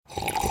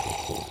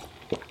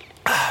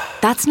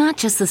That's not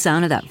just the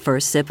sound of that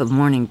first sip of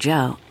Morning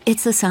Joe.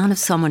 It's the sound of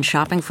someone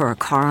shopping for a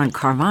car on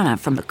Carvana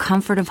from the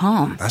comfort of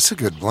home. That's a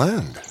good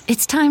blend.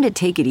 It's time to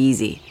take it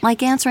easy,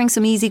 like answering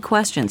some easy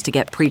questions to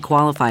get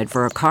pre-qualified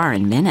for a car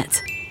in minutes.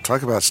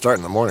 Talk about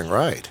starting the morning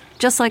right.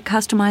 Just like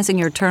customizing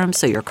your terms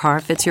so your car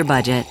fits your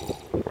budget.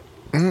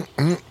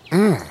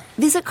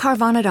 Visit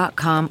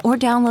Carvana.com or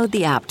download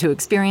the app to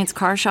experience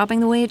car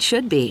shopping the way it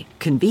should be.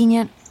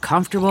 Convenient,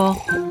 comfortable.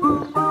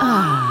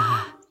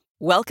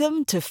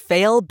 Welcome to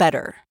Fail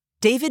Better,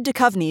 David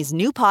Duchovny's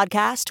new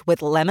podcast with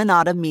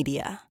Lemonada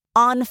Media.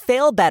 On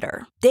Fail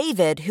Better,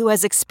 David, who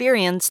has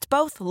experienced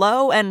both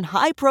low and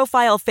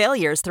high-profile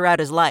failures throughout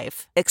his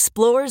life,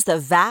 explores the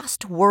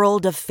vast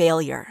world of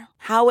failure,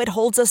 how it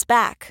holds us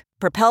back,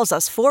 propels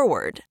us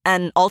forward,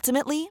 and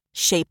ultimately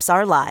shapes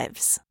our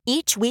lives.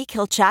 Each week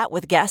he'll chat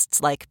with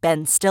guests like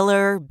Ben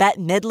Stiller, Bette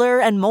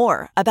Midler, and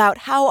more about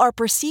how our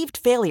perceived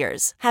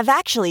failures have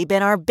actually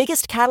been our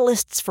biggest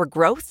catalysts for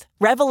growth,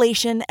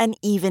 revelation, and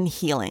even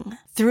healing.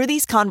 Through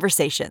these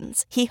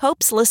conversations, he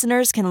hopes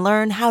listeners can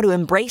learn how to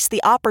embrace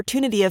the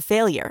opportunity of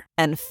failure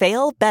and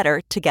fail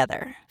better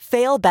together.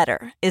 Fail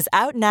Better is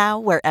out now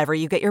wherever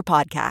you get your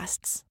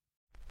podcasts.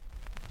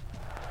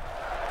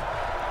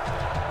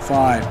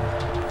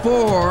 5,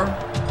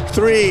 4,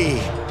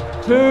 3,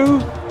 2,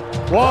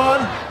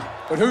 1.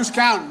 But who's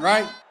counting,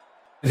 right?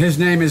 His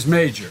name is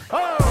Major.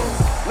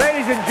 Oh,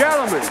 ladies and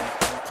gentlemen,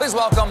 please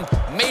welcome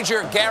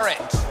Major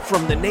Garrett.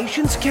 From the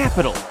nation's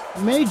capital.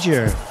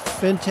 Major,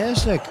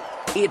 fantastic.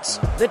 It's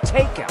The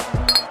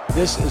Takeout.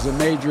 This is a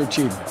major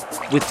achievement.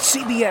 With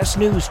CBS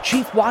News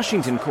Chief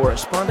Washington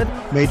Correspondent.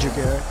 Major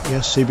Garrett,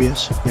 yes,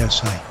 CBS, yes,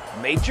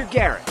 hi. Major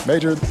Garrett.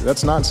 Major,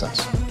 that's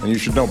nonsense, and you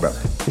should know better.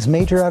 Is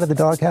Major out of the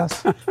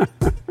doghouse?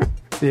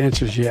 The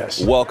answer is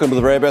yes. Welcome to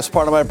the very best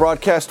part of my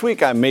broadcast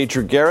week. I'm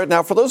Major Garrett.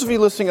 Now, for those of you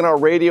listening in our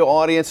radio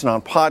audience and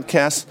on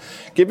podcasts,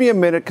 give me a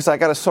minute because I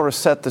got to sort of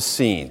set the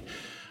scene.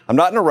 I'm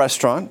not in a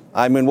restaurant.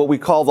 I'm in what we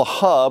call the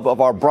hub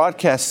of our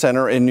broadcast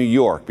center in New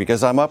York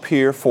because I'm up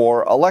here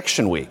for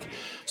election week.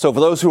 So for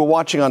those who are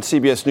watching on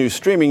CBS News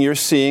streaming, you're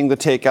seeing the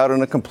Takeout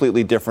in a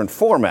completely different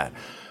format.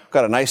 I've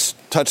got a nice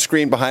touch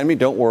screen behind me.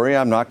 Don't worry,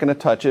 I'm not going to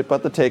touch it,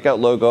 but the Takeout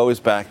logo is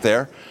back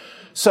there.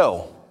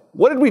 So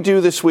what did we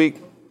do this week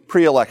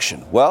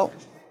pre-election? Well,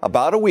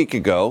 about a week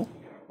ago,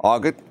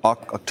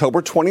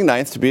 October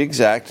 29th to be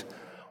exact,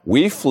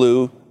 we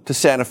flew to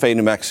Santa Fe,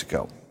 New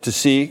Mexico, to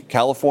see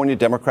California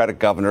Democratic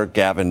Governor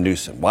Gavin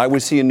Newsom. Why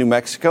was he in New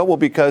Mexico? Well,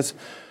 because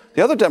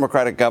the other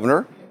Democratic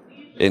governor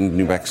in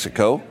New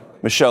Mexico,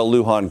 Michelle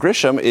Lujan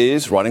Grisham,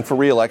 is running for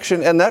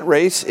re-election, and that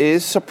race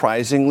is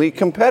surprisingly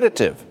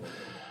competitive.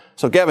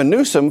 So Gavin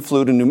Newsom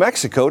flew to New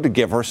Mexico to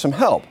give her some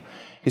help.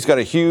 He's got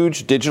a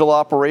huge digital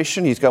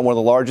operation. He's got one of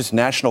the largest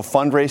national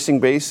fundraising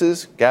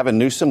bases. Gavin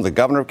Newsom, the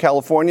governor of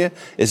California,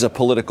 is a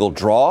political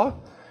draw.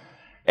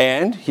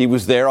 And he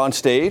was there on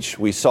stage.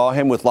 We saw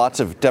him with lots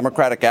of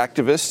Democratic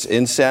activists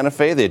in Santa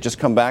Fe. They had just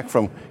come back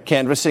from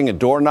canvassing and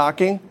door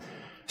knocking.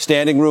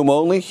 Standing room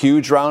only,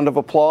 huge round of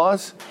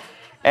applause.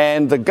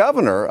 And the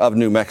governor of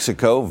New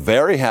Mexico,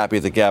 very happy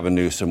that Gavin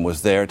Newsom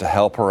was there to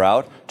help her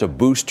out, to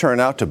boost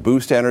turnout, to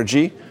boost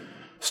energy,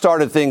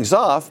 started things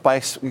off by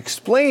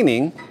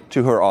explaining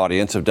to her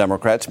audience of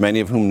Democrats,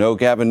 many of whom know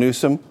Gavin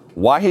Newsom,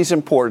 why he's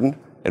important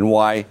and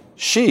why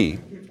she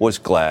was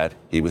glad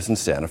he was in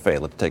Santa Fe.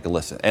 Let's take a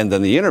listen. And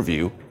then the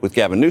interview with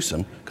Gavin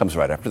Newsom comes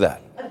right after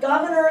that. A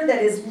governor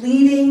that is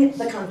leading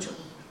the country,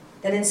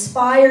 that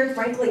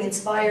frankly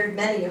inspired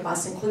many of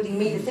us, including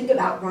me, to think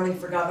about running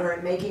for governor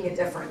and making a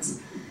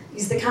difference.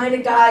 He's the kind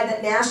of guy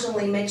that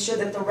nationally makes sure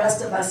that the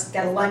rest of us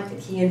get elected.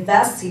 He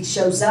invests, he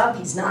shows up,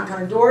 he's knocking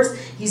on doors,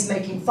 he's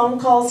making phone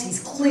calls, he's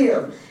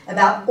clear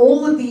about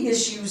all of the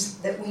issues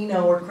that we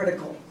know are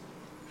critical.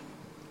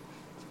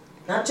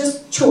 Not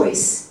just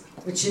choice,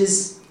 which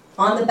is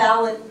on the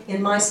ballot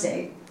in my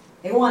state.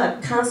 They want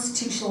a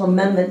constitutional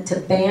amendment to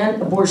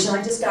ban abortion.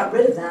 I just got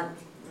rid of that.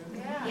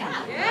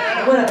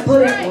 I want to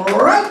put it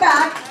right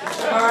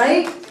back, all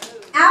right?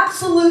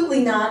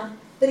 Absolutely not,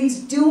 but he's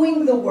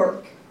doing the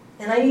work.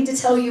 And I need to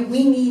tell you,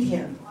 we need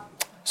him.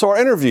 So our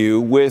interview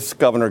with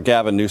Governor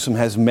Gavin Newsom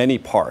has many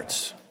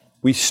parts.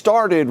 We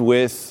started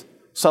with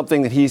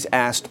something that he's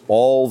asked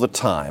all the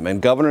time,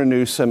 and Governor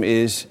Newsom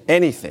is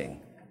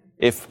anything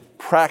if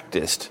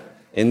practiced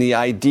in the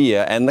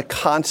idea and the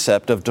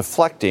concept of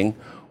deflecting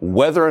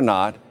whether or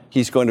not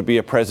he's going to be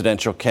a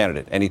presidential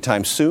candidate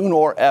anytime soon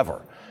or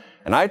ever.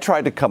 And I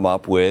tried to come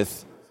up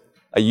with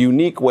a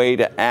unique way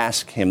to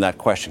ask him that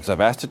question, because I've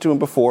asked it to him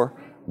before.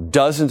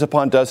 Dozens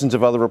upon dozens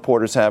of other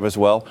reporters have as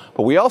well.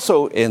 But we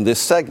also, in this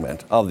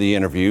segment of the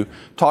interview,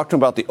 talked to him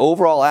about the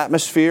overall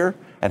atmosphere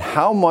and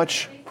how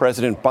much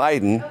President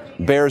Biden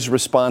bears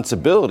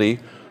responsibility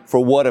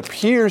for what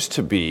appears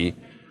to be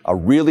a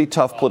really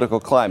tough political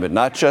climate,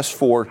 not just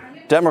for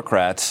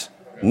Democrats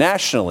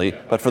nationally,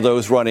 but for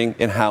those running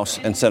in House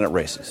and Senate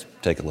races.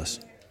 Take a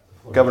listen.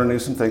 Governor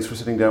Newsom, thanks for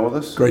sitting down with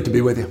us. Great to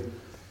be with you.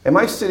 Am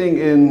I sitting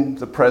in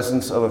the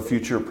presence of a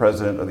future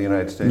president of the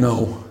United States?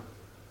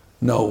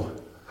 No.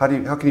 How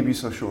can you be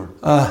so sure?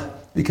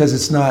 Because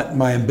it's not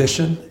my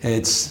ambition.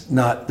 It's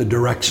not the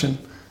direction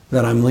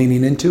that I'm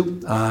leaning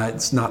into.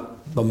 It's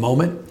not the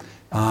moment.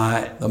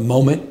 The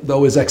moment,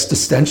 though, is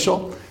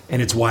existential,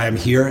 and it's why I'm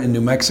here in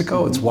New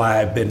Mexico. It's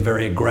why I've been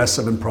very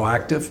aggressive and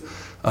proactive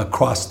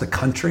across the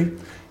country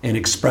in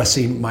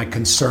expressing my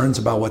concerns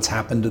about what's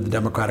happened to the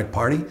Democratic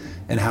Party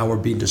and how we're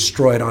being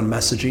destroyed on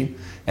messaging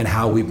and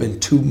how we've been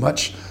too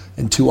much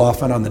and too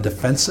often on the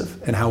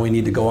defensive and how we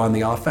need to go on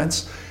the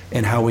offense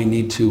and how we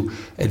need to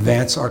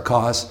advance our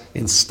cause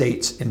in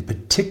states in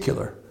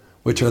particular,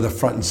 which are the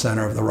front and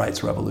center of the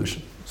rights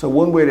revolution. So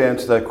one way to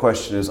answer that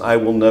question is, I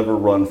will never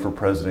run for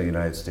president of the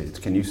United States.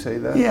 Can you say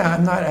that?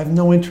 Yeah, I have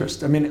no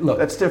interest. I mean, look.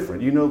 That's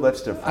different. You know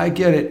that's different. I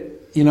get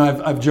it. You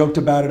know, I've joked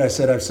about it. I've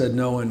said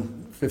no in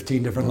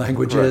 15 different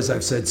languages. Correct.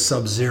 I've said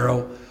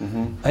sub-zero.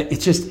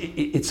 It's just,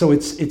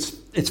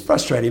 it's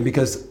frustrating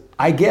because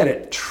I get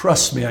it.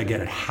 Trust me, I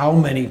get it. How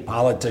many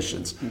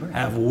politicians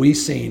have we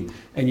seen,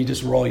 and you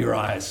just roll your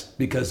eyes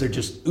because they're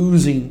just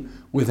oozing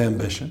with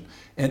ambition,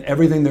 and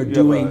everything they're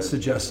doing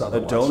suggests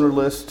otherwise. A donor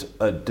list,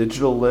 a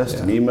digital list,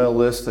 an email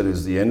list that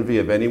is the envy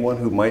of anyone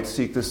who might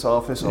seek this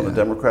office on the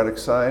Democratic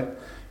side.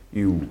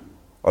 You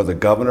are the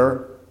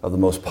governor of the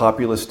most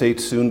populous state,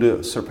 soon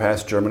to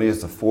surpass Germany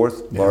as the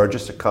fourth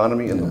largest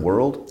economy in the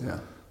world.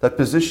 That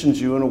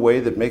positions you in a way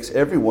that makes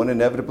everyone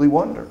inevitably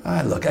wonder.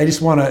 Look, I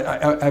just want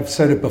to, I've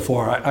said it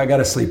before, I got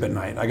to sleep at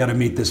night. I got to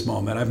meet this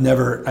moment. I've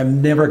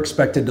never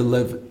expected to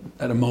live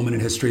at a moment in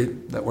history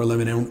that we're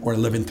living in, or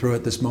living through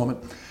at this moment.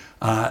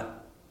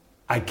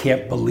 I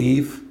can't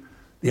believe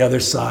the other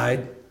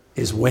side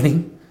is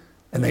winning,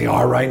 and they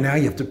are right now.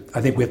 I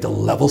think we have to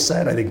level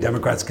set. I think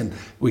Democrats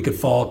we could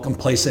fall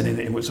complacent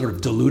and sort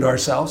of delude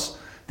ourselves.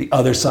 The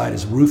other side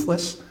is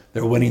ruthless.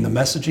 They're winning the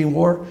messaging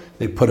war.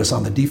 They put us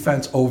on the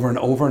defense over and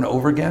over and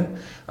over again.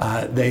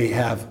 They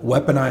have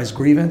weaponized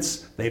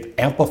grievance. They've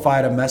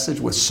amplified a message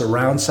with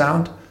surround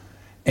sound.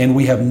 And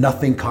we have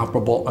nothing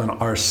comparable on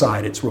our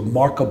side. It's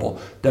remarkable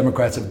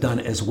Democrats have done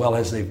as well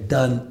as they've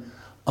done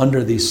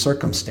under these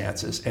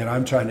circumstances. And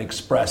I'm trying to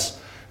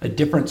express a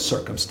different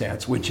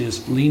circumstance, which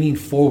is leaning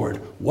forward.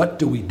 What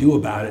do we do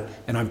about it?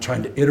 And I'm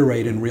trying to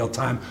iterate in real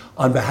time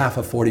on behalf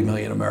of 40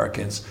 million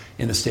Americans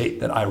in the state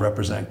that I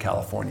represent,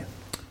 California.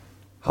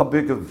 How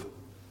big of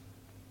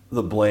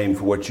the blame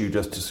for what you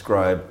just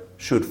described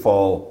should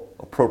fall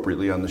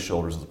appropriately on the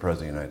shoulders of the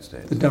President of the United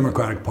States? The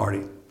Democratic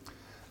Party.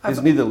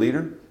 Isn't he the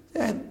leader?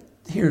 And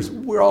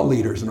we're all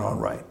leaders in our own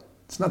right.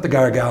 It's not the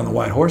guy or gal on the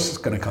white horse that's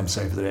going to come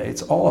save the day.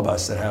 It's all of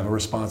us that have a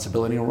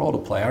responsibility and a role to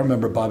play. I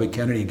remember Bobby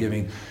Kennedy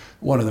giving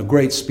one of the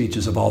great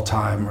speeches of all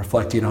time,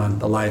 reflecting on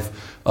the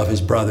life of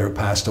his brother who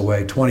passed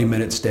away.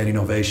 20-minute standing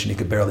ovation, he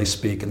could barely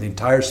speak. And the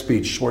entire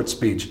speech, short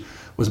speech,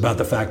 was about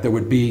the fact there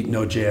would be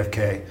no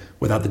JFK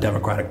without the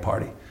Democratic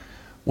Party.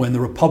 When the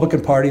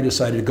Republican Party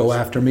decided to go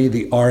after me,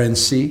 the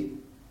RNC,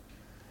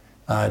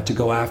 to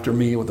go after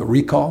me with a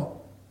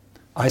recall,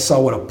 I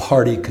saw what a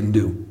party can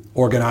do.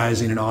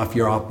 Organizing an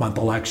off-year, off-month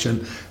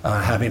election,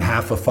 having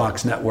half of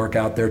Fox Network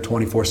out there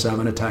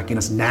 24/7 attacking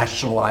us,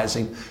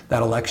 nationalizing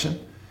that election.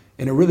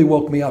 And it really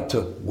woke me up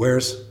to,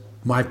 where's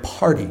my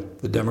party,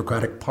 the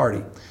Democratic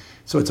Party?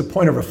 So it's a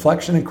point of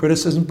reflection and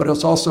criticism, but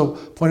it's also a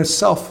point of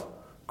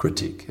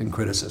self-critique and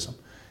criticism.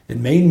 It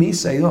made me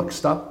say, look,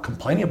 stop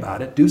complaining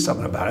about it, do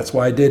something about it. That's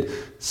why I did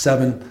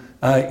 7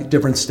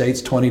 different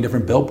states, 20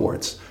 different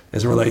billboards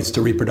as it relates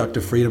to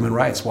reproductive freedom and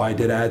rights. Why I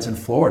did ads in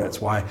Florida.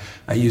 That's why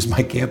I used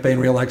my campaign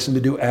re-election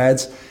to do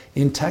ads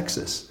in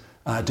Texas,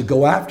 to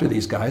go after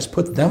these guys,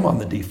 put them on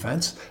the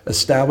defense,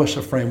 establish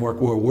a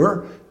framework where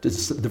we're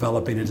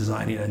developing and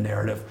designing a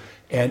narrative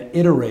and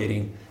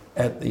iterating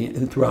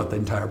throughout the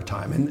entire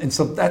time. And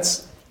so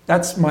that's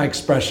my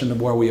expression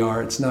of where we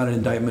are. It's not an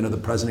indictment of the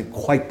president,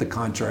 quite the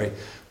contrary,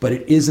 but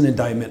it is an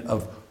indictment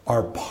of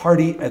our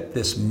party at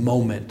this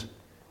moment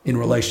in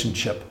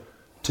relationship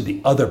to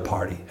the other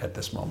party at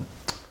this moment.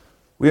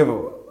 We have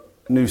a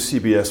new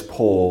CBS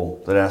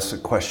poll that asks a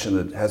question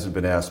that hasn't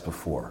been asked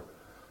before.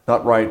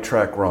 Not right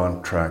track,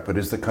 wrong track, but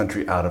is the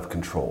country out of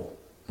control?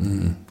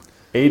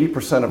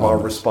 80% of our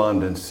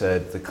respondents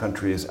said the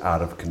country is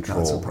out of control.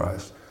 Not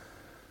surprised.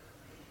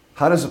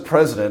 How does a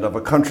president of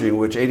a country in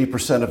which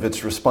 80% of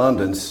its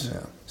respondents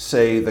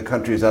say the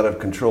country is out of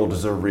control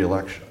deserve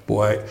re-election?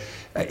 Boy,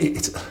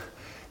 it's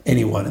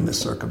anyone in this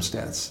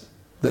circumstance.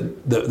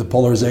 The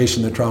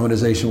polarization, the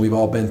traumatization we've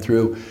all been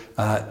through,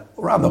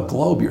 around the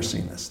globe you're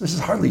seeing this. This is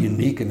hardly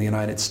unique in the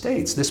United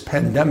States. This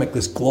pandemic,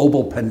 this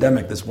global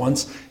pandemic, this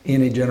once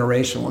in a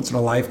generation, once in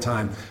a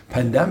lifetime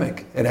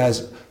pandemic, it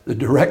has the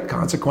direct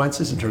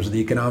consequences in terms of the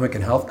economic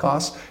and health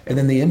costs, and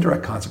then the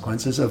indirect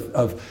consequences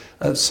of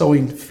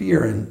sowing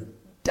fear and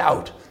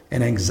doubt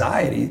and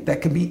anxiety that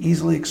can be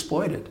easily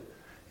exploited.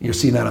 You're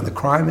seeing that on the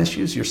crime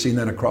issues, you're seeing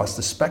that across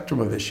the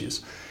spectrum of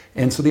issues.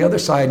 And so the other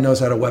side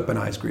knows how to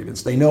weaponize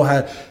grievance. They know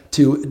how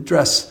to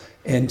address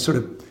and sort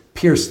of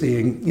pierce the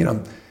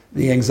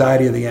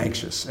anxiety of the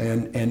anxious,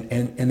 and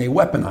they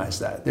weaponize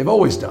that. They've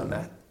always done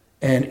that.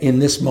 And in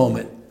this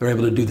moment, they're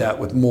able to do that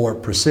with more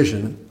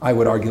precision, I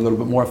would argue a little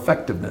bit more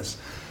effectiveness.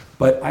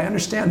 But I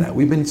understand that.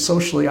 We've been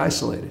socially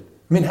isolated.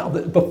 I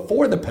mean,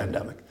 before the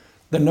pandemic,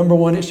 the number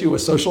one issue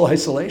was social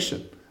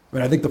isolation. I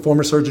mean, I think the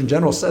former Surgeon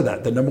General said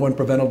that. The number one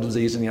preventable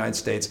disease in the United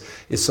States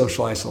is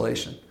social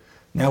isolation.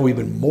 Now we've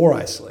been more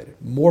isolated,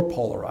 more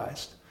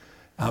polarized,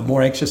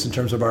 more anxious in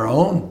terms of our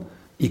own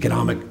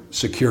economic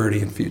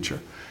security and future.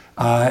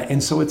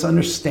 And so it's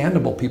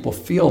understandable people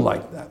feel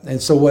like that.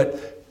 And so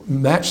what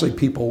naturally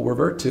people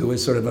revert to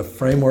is sort of a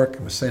framework,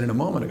 I was saying it a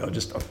moment ago,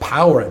 just a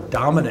power and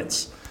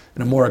dominance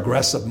and a more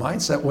aggressive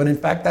mindset, when in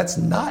fact that's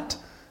not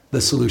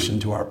the solution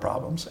to our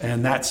problems.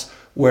 And that's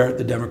where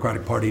the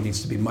Democratic Party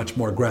needs to be much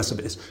more aggressive,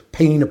 is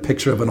painting a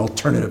picture of an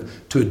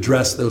alternative to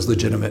address those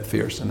legitimate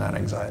fears and that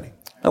anxiety.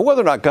 Now,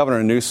 whether or not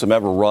Governor Newsom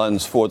ever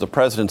runs for the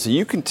presidency,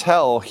 you can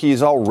tell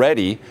he's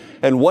already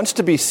and wants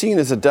to be seen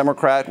as a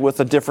Democrat with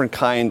a different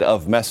kind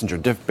of messenger,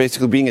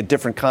 basically being a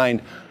different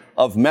kind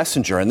of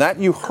messenger. And that,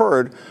 you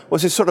heard,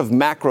 was his sort of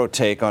macro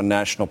take on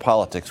national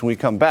politics. When we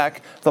come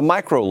back, the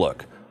micro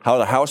look, how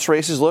the House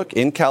races look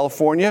in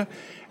California,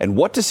 and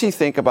what does he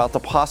think about the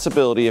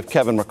possibility of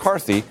Kevin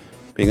McCarthy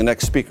being the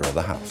next Speaker of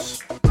the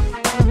House.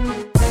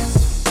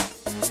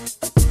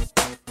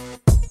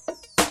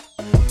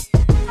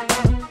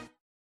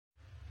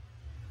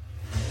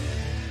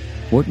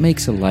 What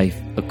makes a life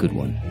a good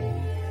one?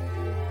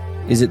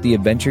 Is it the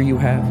adventure you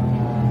have?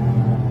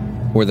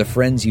 Or the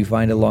friends you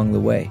find along the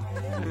way?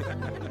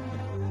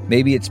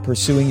 Maybe it's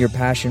pursuing your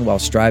passion while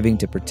striving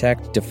to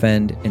protect,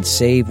 defend, and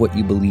save what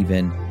you believe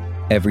in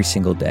every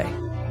single day.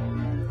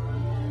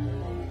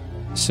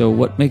 So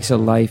what makes a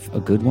life a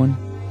good one?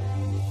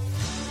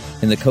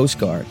 In the Coast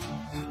Guard,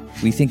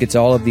 we think it's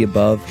all of the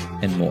above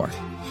and more.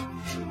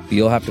 But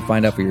you'll have to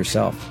find out for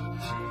yourself.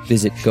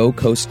 Visit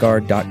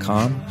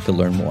gocoastguard.com to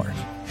learn more.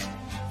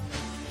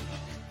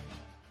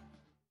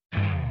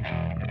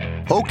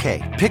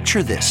 Okay,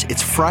 picture this.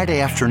 It's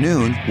Friday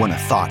afternoon when a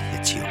thought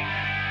hits you.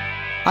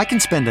 I can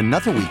spend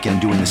another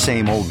weekend doing the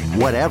same old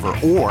whatever,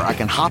 or I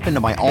can hop into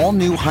my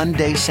all-new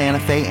Hyundai Santa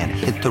Fe and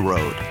hit the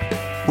road.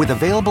 With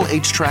available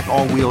H-Track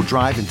all-wheel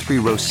drive and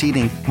 3-row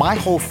seating, my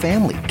whole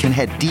family can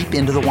head deep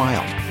into the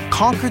wild.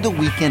 Conquer the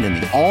weekend in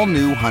the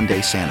all-new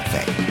Hyundai Santa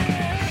Fe.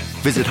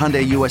 Visit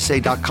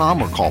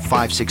HyundaiUSA.com or call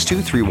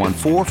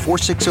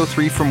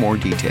 562-314-4603 for more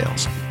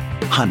details.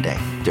 Hyundai,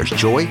 there's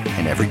joy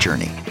in every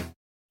journey.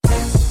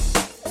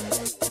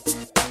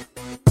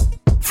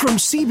 From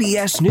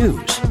CBS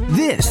News,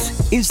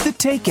 this is The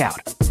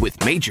Takeout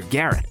with Major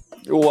Garrett.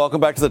 Welcome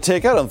back to The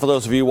Takeout. And for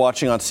those of you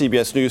watching on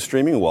CBS News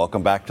streaming,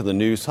 welcome back to the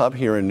News Hub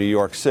here in New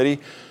York City.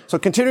 So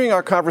continuing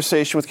our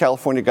conversation with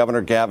California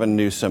Governor Gavin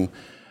Newsom,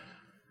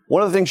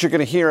 one of the things you're going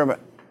to hear him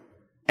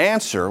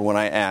answer when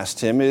I asked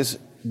him is,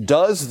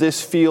 does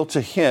this feel to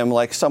him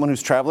like someone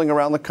who's traveling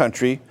around the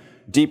country,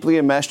 deeply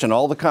enmeshed in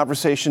all the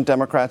conversation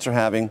Democrats are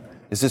having?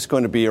 Is this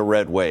going to be a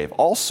red wave?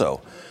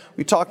 Also,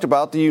 we talked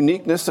about the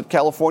uniqueness that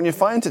California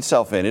finds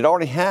itself in. It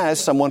already has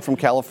someone from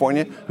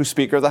California who's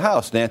Speaker of the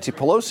House, Nancy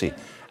Pelosi.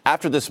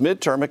 After this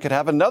midterm, it could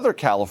have another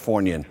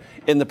Californian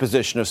in the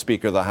position of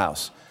Speaker of the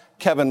House,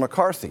 Kevin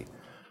McCarthy.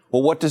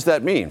 Well, what does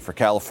that mean for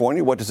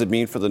California? What does it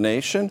mean for the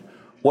nation?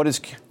 What is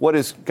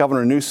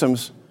Governor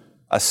Newsom's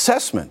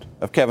assessment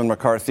of Kevin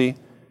McCarthy,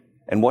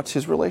 and what's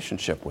his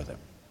relationship with him?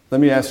 Let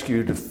me ask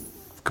you to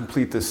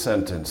complete this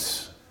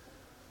sentence.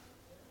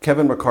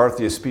 Kevin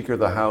McCarthy, as Speaker of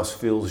the House,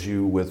 fills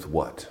you with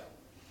what?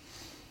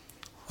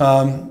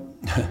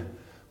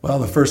 Well,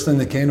 the first thing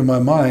that came to my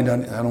mind, I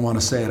don't want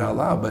to say it out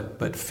loud,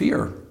 but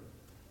fear.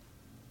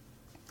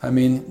 I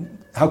mean,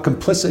 how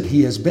complicit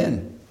he has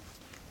been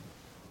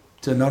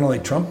to not only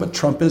Trump, but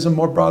Trumpism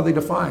more broadly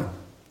defined.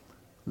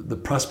 The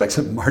prospects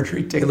of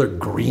Marjorie Taylor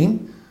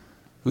Greene,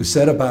 who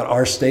said about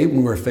our state when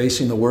we were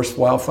facing the worst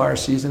wildfire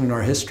season in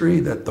our history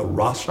that the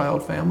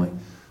Rothschild family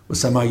was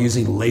somehow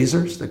using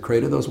lasers that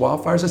created those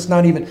wildfires. It's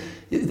not even,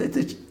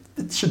 it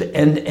should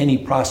end any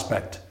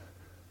prospect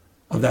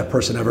of that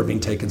person ever being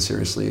taken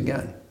seriously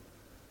again.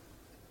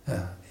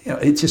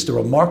 It's just a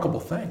remarkable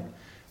thing.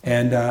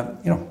 And,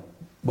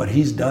 what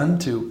he's done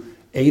to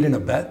aid and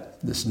abet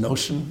this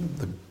notion,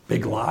 the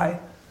big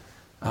lie,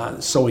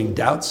 sowing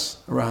doubts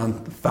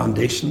around the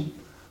foundation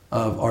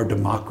of our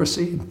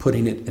democracy and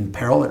putting it in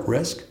peril, at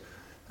risk,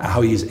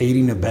 how he's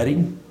aiding and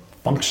abetting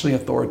functionally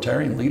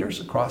authoritarian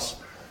leaders across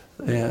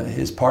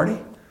his party.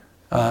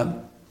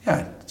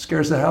 It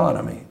scares the hell out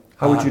of me.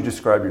 How would you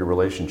describe your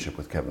relationship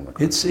with Kevin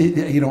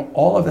McCarthy?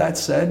 All of that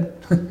said,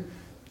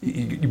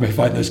 you may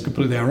find this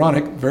completely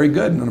ironic, very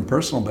good on a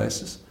personal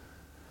basis.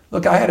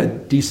 Look, I had a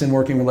decent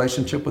working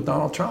relationship with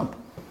Donald Trump.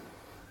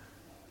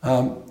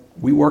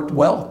 We worked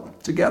well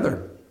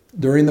together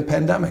during the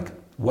pandemic.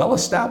 Well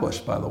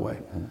established, by the way.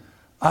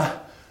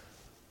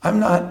 I'm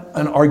not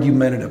an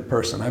argumentative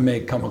person. I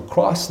may come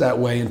across that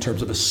way in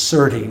terms of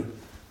asserting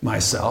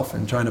myself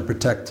and trying to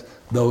protect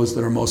those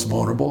that are most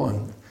vulnerable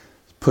and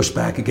push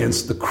back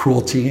against the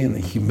cruelty and the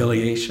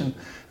humiliation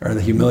or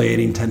the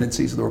humiliating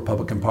tendencies of the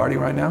Republican Party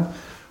right now.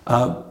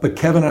 But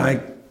Kevin and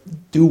I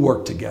do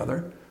work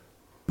together,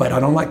 but I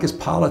don't like his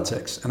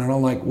politics and I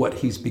don't like what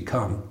he's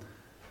become.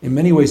 In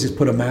many ways, he's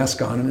put a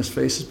mask on and his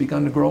face has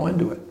begun to grow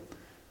into it.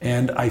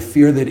 And I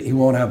fear that he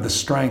won't have the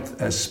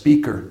strength as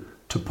Speaker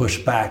to push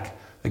back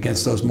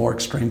against those more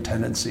extreme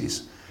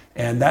tendencies.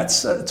 And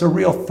it's a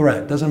real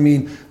threat. Doesn't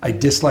mean I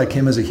dislike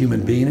him as a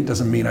human being. It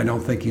doesn't mean I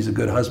don't think he's a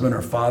good husband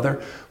or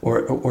father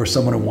or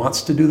someone who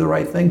wants to do the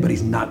right thing, but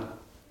he's not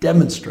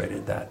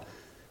demonstrated that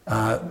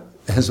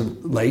as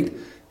of late,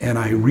 and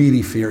I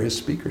really fear his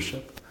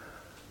speakership.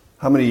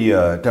 How many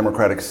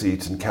Democratic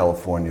seats in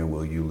California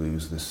will you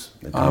lose this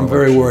election? I'm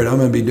very worried. I'm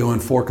going to be doing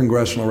 4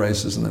 congressional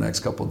races in the next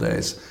couple of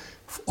days.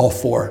 All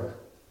 4,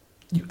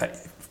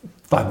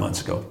 5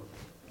 months ago.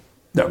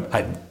 No,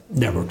 I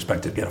never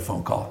expected to get a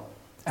phone call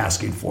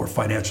asking for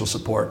financial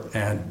support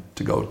and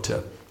to go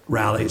to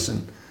rallies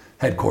and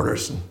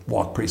headquarters and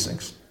walk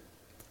precincts.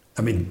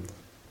 I mean,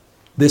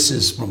 this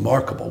is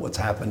remarkable what's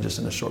happened just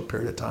in a short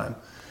period of time.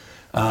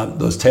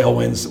 Those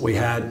tailwinds that we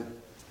had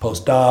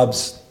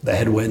post-Dobbs, the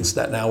headwinds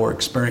that now we're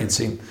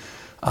experiencing.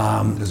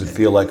 Does it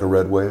feel like a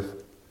red wave?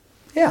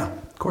 Yeah,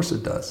 of course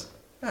it does.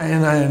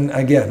 And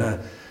again,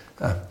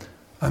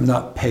 I'm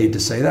not paid to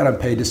say that. I'm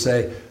paid to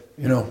say,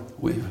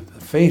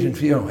 fate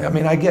and, I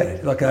mean, I get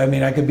it. Look, I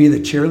mean, I could be the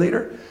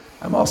cheerleader.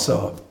 I'm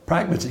also a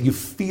pragmatist. You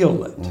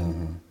feel it.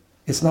 Mm-hmm.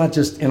 It's not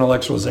just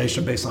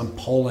intellectualization based on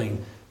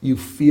polling. You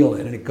feel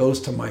it, and it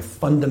goes to my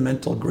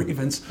fundamental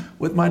grievance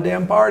with my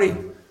damn party.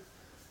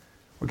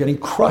 We're getting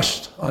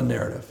crushed on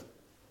narrative.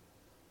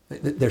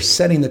 They're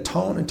setting the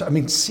tone. I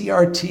mean,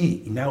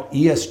 CRT, now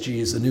ESG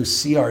is the new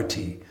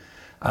CRT.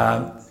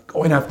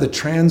 Going after the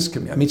trans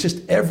community. I mean,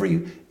 just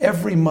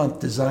every month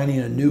designing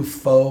a new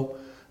faux,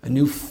 a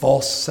new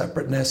false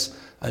separateness,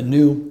 a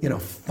new,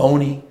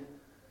 phony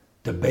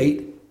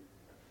debate.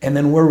 And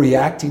then we're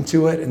reacting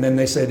to it. And then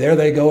they say, there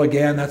they go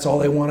again. That's all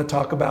they want to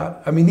talk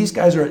about. I mean, these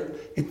guys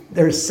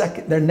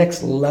they're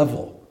next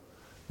level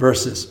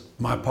versus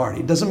my party.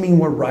 It doesn't mean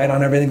we're right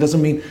on everything. It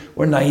doesn't mean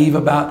we're naive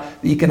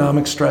about the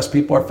economic stress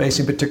people are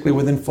facing, particularly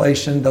with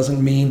inflation. It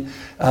doesn't mean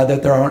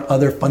that there aren't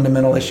other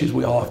fundamental issues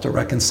we all have to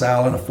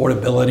reconcile, and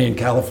affordability and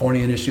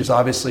Californian issues,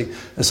 obviously,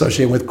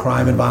 associated with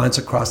crime and violence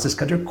across this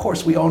country. Of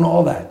course, we own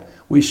all that.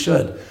 We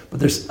should. But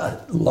there's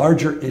a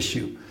larger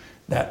issue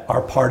that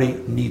our party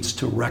needs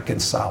to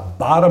reconcile.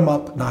 Bottom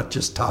up, not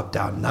just top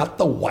down, not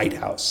the White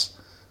House,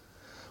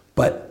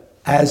 but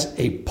as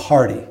a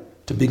party,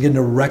 to begin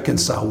to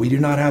reconcile. We do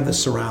not have the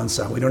surround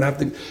sound. We don't have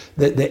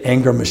the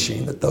anger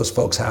machine that those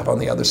folks have on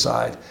the other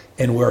side.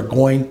 And we're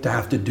going to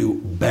have to do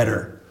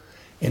better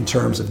in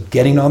terms of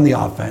getting on the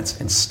offense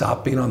and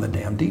stop being on the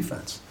damn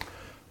defense.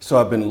 So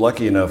I've been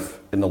lucky enough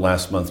in the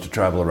last month to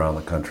travel around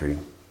the country.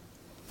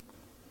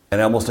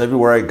 And almost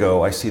everywhere I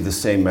go, I see the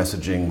same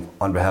messaging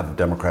on behalf of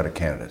Democratic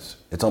candidates.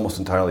 It's almost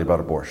entirely about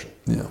abortion.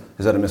 Yeah.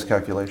 Is that a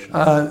miscalculation?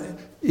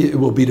 It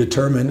will be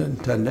determined in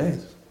 10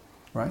 days,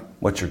 right?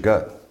 What's your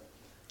gut?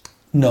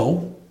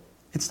 No,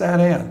 it's that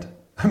and.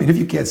 I mean, if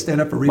you can't stand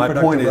up for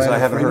reproductive rights. My point is, I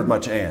haven't heard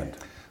much and.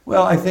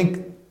 Well, I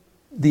think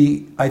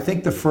the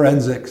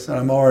forensics that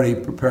I'm already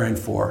preparing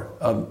for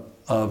of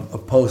a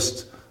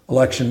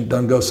post-election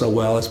doesn't go so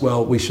well as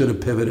well. We should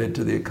have pivoted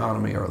to the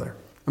economy earlier.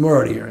 I'm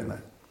already hearing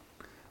that.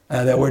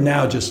 That we're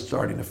now just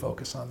starting to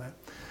focus on that.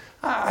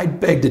 I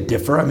beg to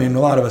differ. I mean, a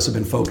lot of us have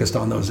been focused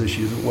on those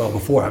issues well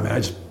before. I mean,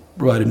 I just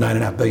provided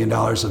 $9.5 billion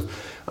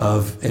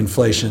of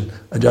inflation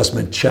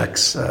adjustment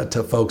checks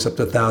to folks up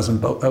to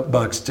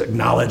 $1,000 to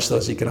acknowledge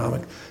those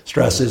economic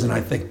stresses. And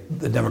I think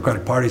the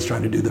Democratic Party is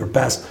trying to do their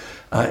best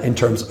in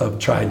terms of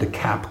trying to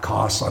cap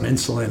costs on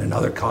insulin and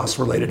other costs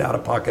related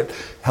out-of-pocket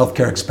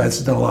healthcare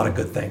expenses, done a lot of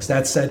good things.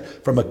 That said,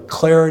 from a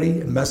clarity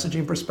and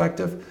messaging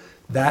perspective,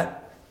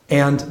 that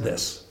and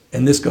this.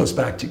 And this goes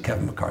back to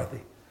Kevin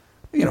McCarthy,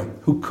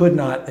 who could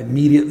not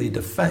immediately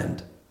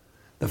defend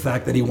the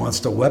fact that he wants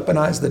to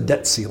weaponize the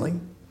debt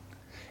ceiling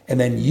and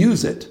then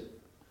use it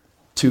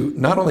to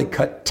not only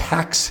cut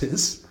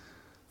taxes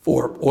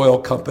for oil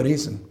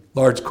companies and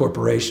large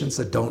corporations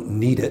that don't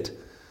need it,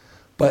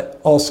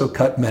 but also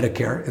cut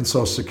Medicare and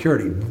Social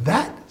Security.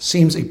 That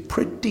seems a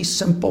pretty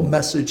simple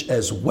message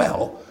as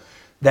well,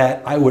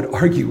 that I would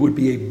argue would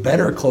be a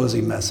better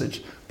closing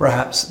message,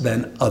 perhaps,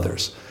 than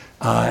others.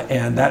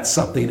 And that's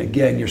something,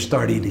 again, you're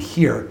starting to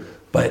hear.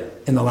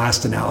 But in the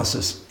last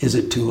analysis, is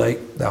it too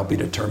late? That'll be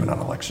determined on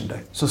Election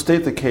Day. So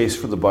state the case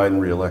for the Biden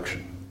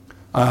re-election.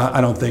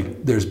 I don't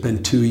think there's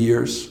been 2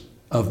 years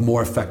of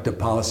more effective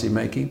policy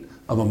making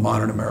of a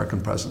modern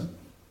American president.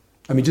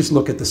 I mean, just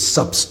look at the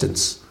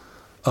substance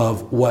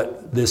of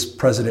what this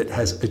president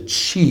has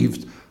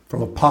achieved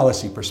from a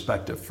policy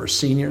perspective for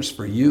seniors,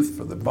 for youth,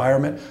 for the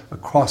environment,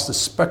 across the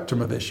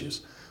spectrum of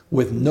issues,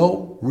 with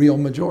no real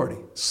majority,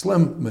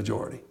 slim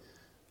majority.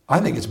 I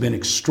think it's been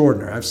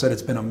extraordinary. I've said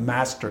it's been a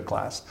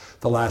masterclass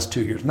the last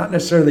 2 years, not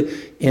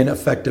necessarily in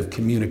effective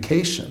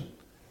communication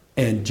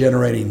and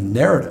generating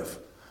narrative,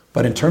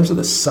 but in terms of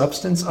the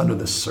substance under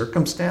the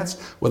circumstance,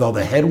 with all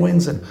the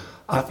headwinds and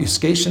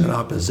obfuscation and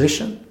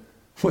opposition,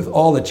 with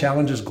all the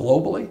challenges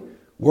globally,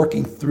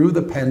 working through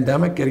the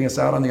pandemic, getting us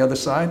out on the other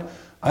side,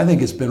 I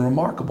think it's been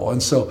remarkable.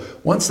 And so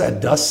once that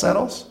dust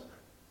settles,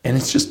 and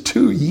it's just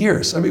 2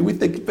 years, I mean, we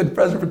think he's been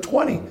president for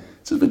 20.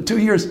 It's just been 2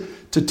 years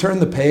to turn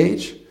the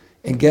page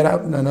and get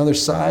out on another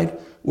side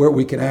where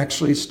we can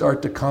actually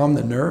start to calm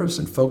the nerves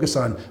and focus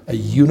on a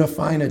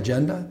unifying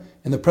agenda.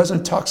 And the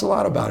president talks a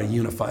lot about a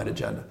unified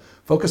agenda.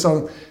 Focus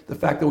on the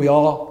fact that we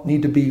all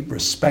need to be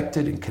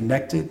respected and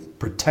connected,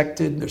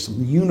 protected. There's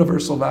some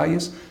universal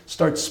values.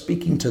 Start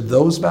speaking to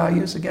those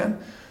values again.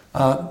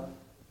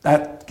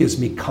 That gives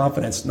me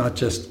confidence, not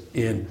just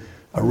in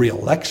a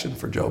re-election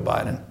for Joe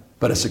Biden,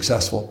 but a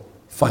successful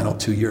final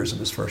 2 years of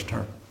his first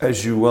term.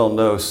 As you well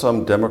know,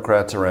 some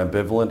Democrats are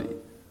ambivalent.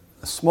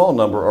 A small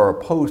number are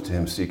opposed to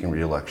him seeking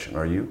re-election.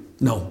 Are you?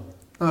 No,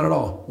 not at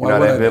all. You're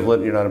not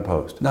ambivalent, you're not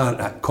opposed?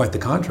 Not quite the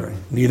contrary.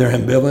 Neither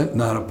ambivalent,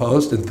 not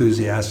opposed,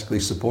 enthusiastically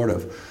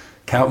supportive.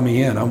 Count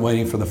me in. I'm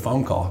waiting for the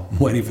phone call. I'm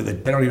waiting for they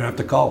don't even have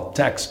to call,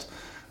 text.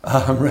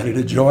 I'm ready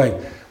to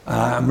join.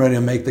 I'm ready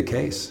to make the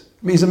case.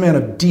 I mean, he's a man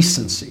of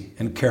decency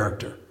and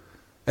character.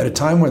 At a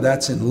time where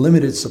that's in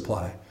limited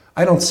supply.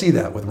 I don't see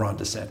that with Ron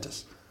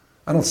DeSantis.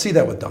 I don't see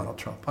that with Donald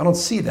Trump. I don't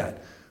see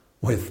that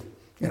with,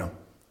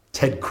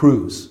 Ted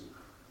Cruz,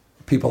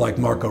 people like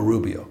Marco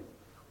Rubio.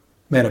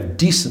 Man of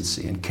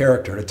decency and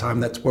character at a time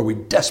that's where we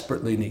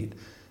desperately need.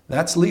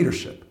 That's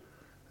leadership.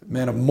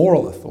 Man of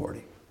moral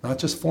authority, not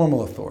just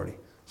formal authority.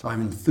 So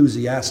I'm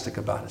enthusiastic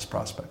about his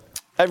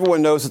prospect.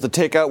 Everyone knows at the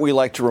Takeout we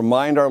like to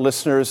remind our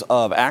listeners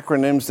of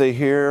acronyms they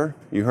hear.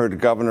 You heard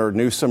Governor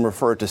Newsom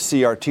refer to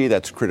CRT,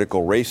 that's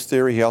critical race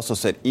theory. He also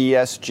said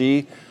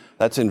ESG,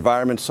 that's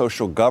environment,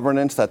 social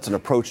governance. That's an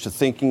approach to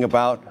thinking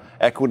about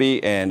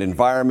equity and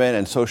environment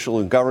and social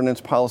and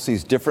governance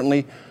policies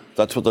differently.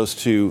 That's what those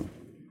two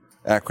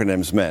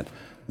acronyms meant.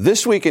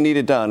 This week,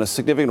 Anita Dunn, a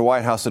significant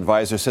White House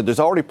advisor, said there's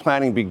already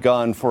planning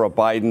begun for a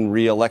Biden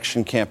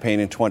re-election campaign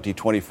in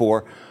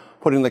 2024,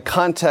 putting the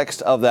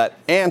context of that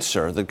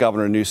answer that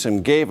Governor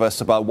Newsom gave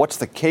us about what's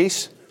the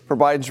case for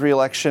Biden's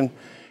re-election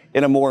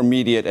in a more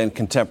immediate and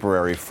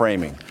contemporary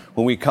framing.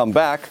 When we come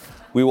back,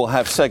 we will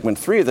have segment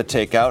 3 of the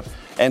Takeout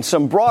and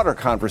some broader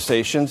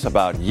conversations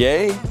about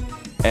Ye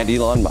and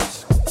Elon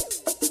Musk.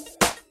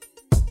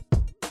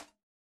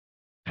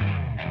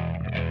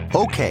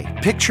 Okay,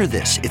 picture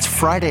this. It's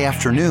Friday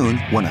afternoon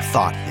when a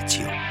thought hits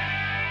you.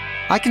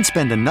 I can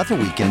spend another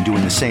weekend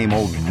doing the same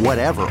old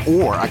whatever,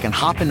 or I can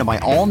hop into my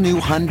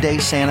all-new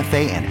Hyundai Santa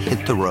Fe and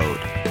hit the road.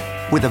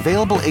 With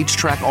available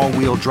H-Track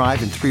all-wheel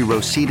drive and 3-row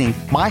seating,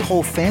 my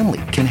whole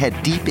family can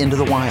head deep into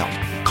the wild.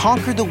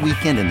 Conquer the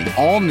weekend in the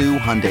all-new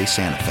Hyundai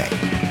Santa Fe.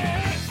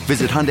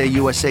 Visit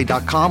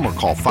HyundaiUSA.com or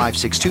call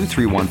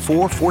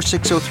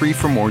 562-314-4603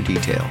 for more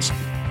details.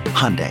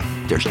 Hyundai,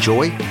 there's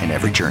joy in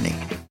every journey.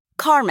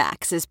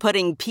 CarMax is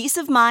putting peace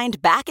of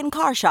mind back in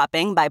car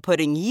shopping by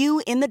putting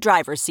you in the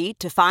driver's seat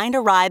to find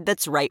a ride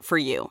that's right for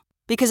you.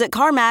 Because at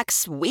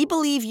CarMax, we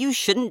believe you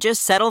shouldn't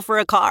just settle for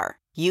a car.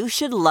 You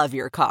should love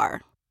your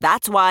car.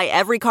 That's why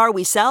every car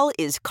we sell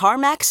is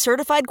CarMax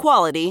certified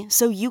quality,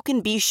 so you can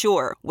be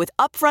sure with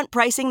upfront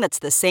pricing that's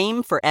the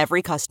same for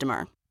every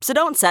customer. So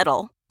don't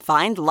settle.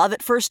 Find love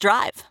at first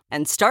drive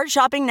and start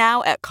shopping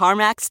now at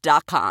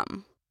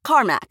CarMax.com.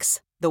 CarMax,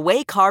 the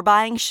way car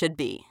buying should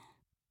be.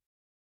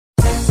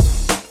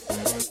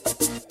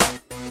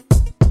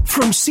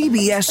 From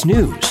CBS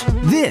News,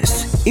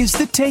 this is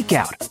The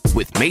Takeout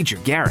with Major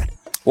Garrett.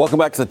 Welcome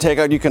back to The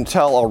Takeout. You can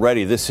tell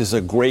already this is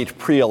a great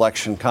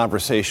pre-election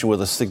conversation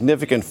with a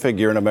significant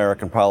figure in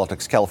American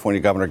politics,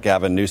 California Governor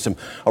Gavin Newsom.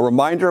 A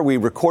reminder, we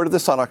recorded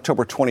this on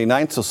October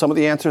 29th, so some of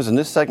the answers in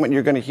this segment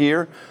you're going to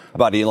hear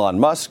about Elon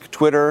Musk,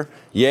 Twitter,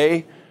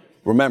 Ye.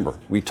 Remember,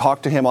 we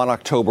talked to him on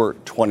October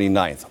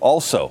 29th.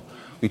 Also,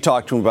 we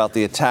talked to him about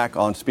the attack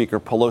on Speaker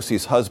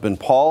Pelosi's husband,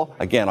 Paul.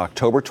 Again,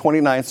 October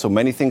 29th, so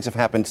many things have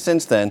happened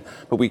since then,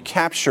 but we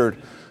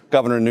captured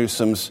Governor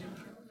Newsom's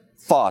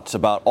thoughts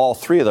about all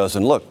three of those.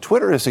 And look,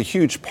 Twitter is a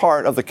huge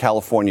part of the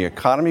California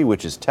economy,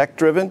 which is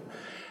tech-driven,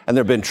 and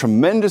there have been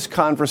tremendous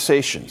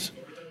conversations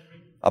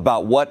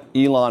about what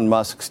Elon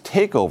Musk's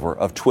takeover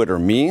of Twitter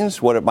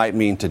means, what it might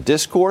mean to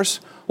discourse,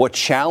 what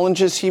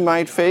challenges he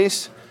might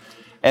face,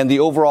 and the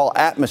overall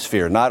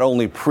atmosphere, not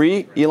only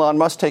pre-Elon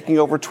Musk taking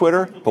over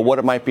Twitter, but what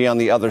it might be on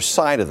the other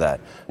side of that.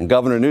 And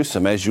Governor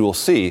Newsom, as you will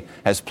see,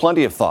 has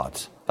plenty of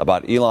thoughts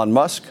about Elon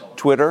Musk,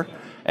 Twitter,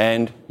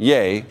 and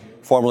Ye,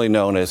 formerly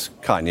known as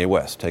Kanye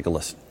West. Take a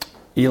listen.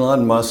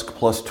 Elon Musk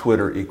plus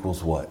Twitter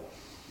equals what?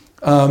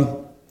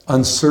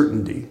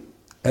 Uncertainty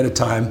at a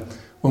time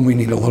when we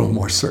need a little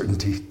more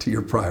certainty, to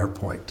your prior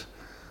point.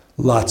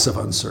 Lots of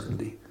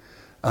uncertainty.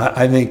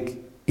 I think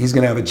he's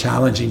going to have a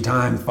challenging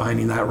time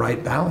finding that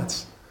right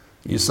balance.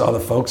 You saw the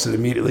folks that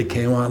immediately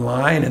came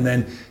online, and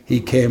then he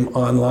came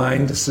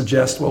online to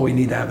suggest, well, we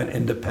need to have an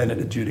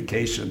independent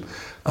adjudication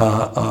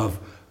of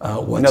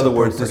what's. In other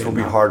words, this will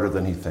be harder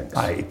than he thinks.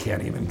 I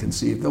can't even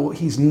conceive. Though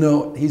he's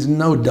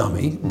no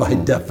dummy by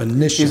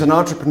definition. He's an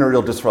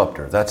entrepreneurial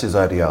disruptor. That's his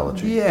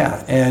ideology.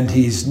 Yeah, and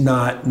he's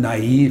not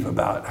naive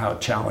about how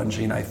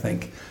challenging, I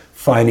think,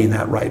 finding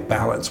that right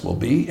balance will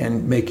be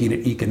and making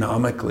it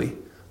economically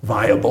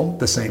viable at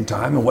the same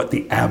time, and what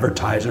the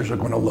advertisers are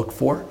going to look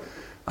for.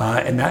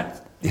 And that,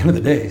 at the end of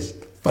the day, is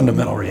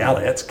fundamental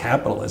reality. That's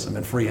capitalism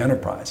and free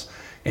enterprise.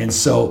 And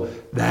so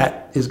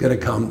that is going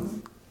to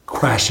come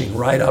crashing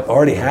right up,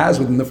 already has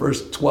within the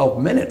first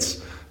 12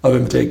 minutes of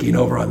him taking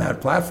over on that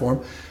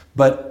platform.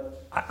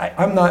 But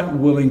I'm not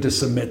willing to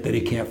submit that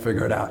he can't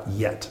figure it out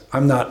yet.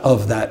 I'm not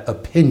of that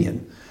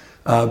opinion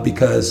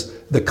because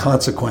the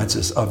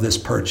consequences of this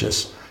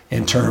purchase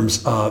in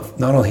terms of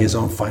not only his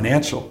own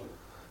financial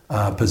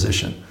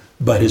position,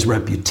 but his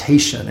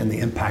reputation and the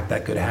impact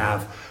that could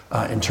have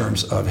in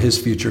terms of his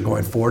future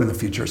going forward and the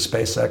future of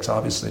SpaceX,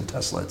 obviously, and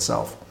Tesla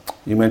itself.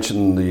 You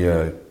mentioned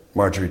the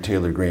Marjorie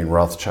Taylor Greene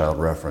Rothschild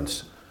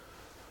reference.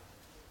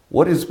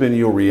 What has been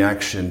your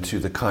reaction to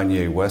the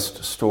Kanye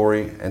West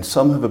story? And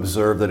some have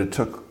observed that it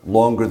took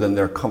longer than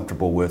they're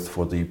comfortable with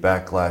for the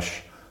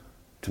backlash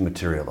to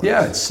materialize.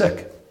 Yeah, it's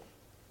sick.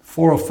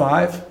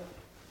 405,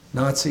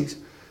 Nazis.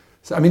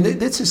 So, I mean,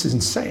 this is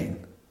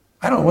insane.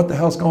 I don't know what the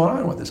hell's going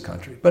on with this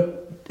country.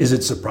 But is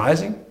it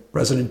surprising?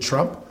 President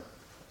Trump?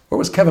 Where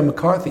was Kevin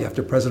McCarthy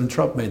after President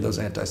Trump made those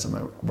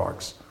anti-Semitic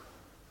remarks?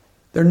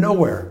 They're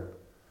nowhere.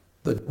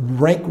 The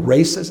rank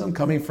racism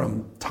coming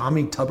from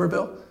Tommy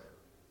Tuberville?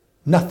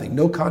 Nothing,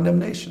 no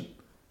condemnation.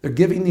 They're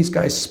giving these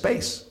guys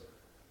space.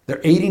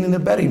 They're aiding and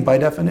abetting by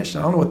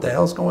definition. I don't know what the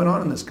hell's going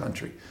on in this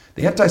country.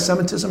 The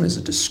anti-Semitism is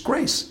a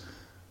disgrace.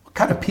 What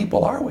kind of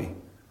people are we?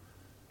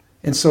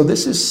 And so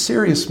this is a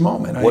serious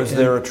moment. Was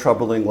there a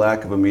troubling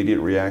lack of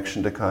immediate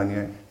reaction to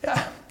Kanye?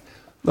 Yeah.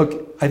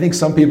 Look, I think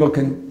some people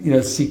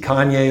can see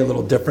Kanye a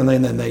little differently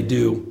than they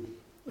do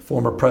the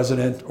former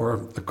president or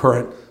the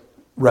current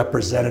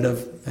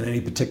representative in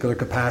any particular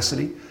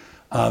capacity.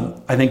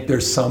 I think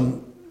there's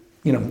some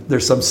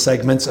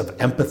segments of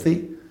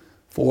empathy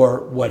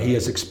for what he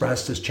has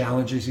expressed as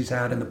challenges he's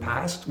had in the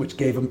past, which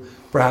gave him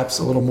perhaps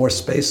a little more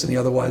space than he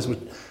otherwise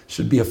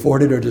should be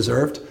afforded or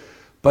deserved.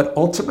 But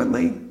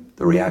ultimately,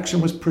 the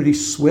reaction was pretty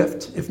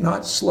swift, if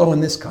not slow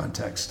in this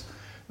context,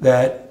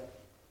 that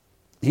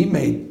he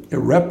made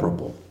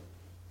irreparable,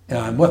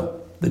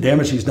 the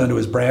damage he's done to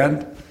his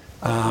brand,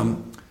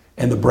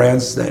 and the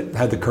brands that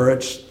had the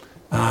courage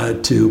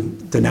to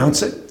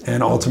denounce it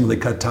and ultimately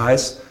cut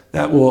ties,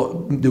 that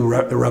will do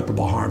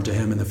irreparable harm to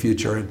him in the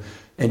future,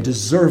 and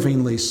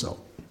deservingly so.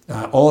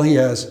 All he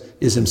has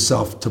is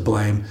himself to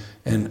blame,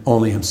 and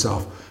only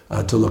himself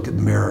to look at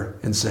the mirror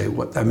and say,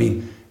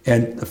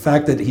 and the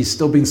fact that he's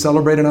still being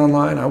celebrated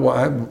online, I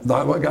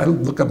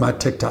look at my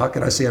TikTok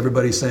and I see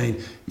everybody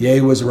saying,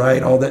 Ye was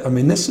right, all that. I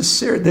mean, this is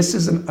serious. This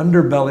is an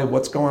underbelly of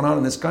what's going on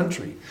in this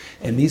country.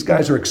 And these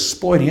guys are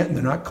exploiting it, and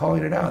they're not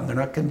calling it out, and they're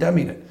not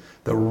condemning it.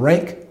 The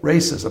rank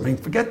racism. I mean,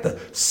 forget the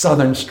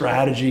Southern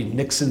strategy,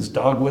 Nixon's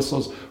dog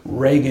whistles,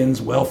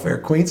 Reagan's welfare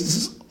queens. This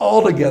is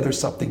altogether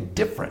something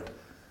different.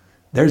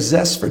 Their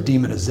zest for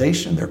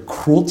demonization, their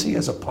cruelty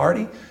as a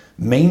party,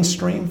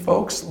 mainstream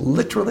folks,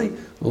 literally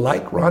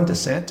like Ron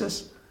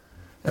DeSantis.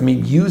 I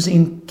mean,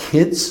 using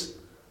kids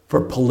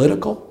for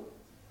political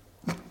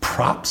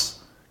props,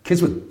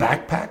 kids with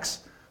backpacks,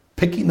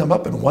 picking them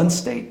up in one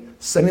state,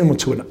 sending them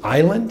to an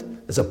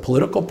island as a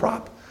political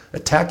prop,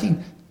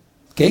 attacking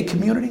gay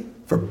community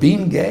for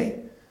being gay.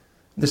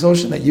 This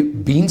notion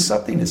that being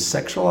something is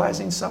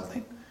sexualizing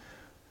something.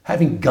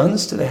 Having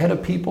guns to the head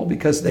of people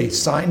because they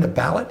signed a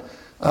ballot,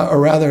 or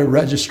rather a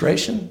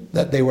registration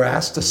that they were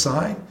asked to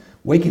sign,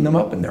 waking them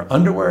up in their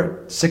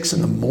underwear at 6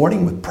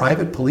 a.m. with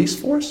private police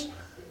force?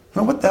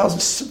 Now, what the hell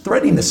is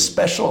threatening the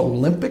Special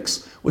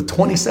Olympics with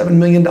 $27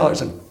 million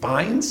in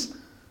fines?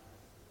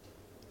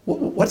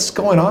 What's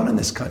going on in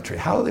this country?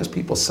 How are these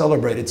people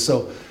celebrated?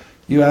 So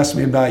you asked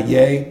me about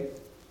Ye.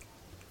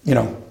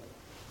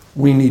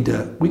 We need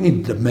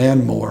to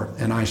demand more,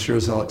 and I sure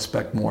as hell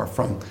expect more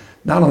from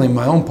not only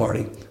my own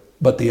party,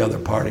 but the other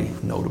party,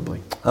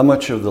 notably. How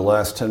much of the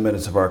last 10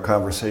 minutes of our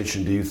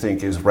conversation do you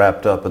think is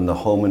wrapped up in the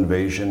home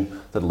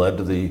invasion that led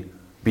to the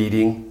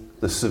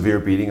severe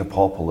beating of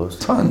Paul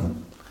Pelosi?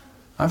 Ton.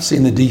 I've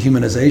seen the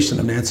dehumanization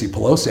of Nancy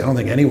Pelosi. I don't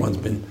think anyone's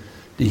been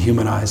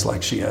dehumanized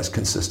like she has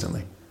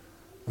consistently.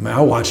 I mean,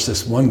 I watched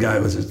this one guy,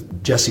 was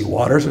it Jesse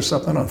Waters or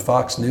something on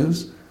Fox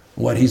News,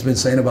 what he's been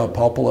saying about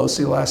Paul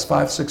Pelosi the last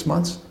 5-6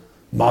 months,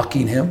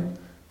 mocking him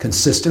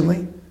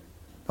consistently.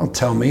 Don't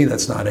tell me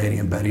that's not aiding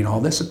and abetting all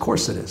this. Of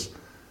course it is.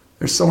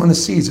 They're sowing the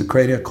seeds of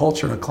creating a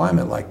culture and a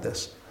climate like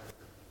this.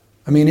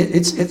 I mean,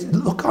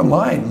 look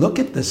online. Look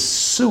at the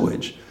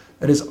sewage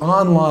that is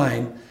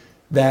online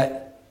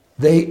that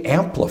they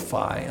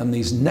amplify on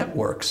these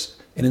networks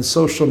and in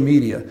social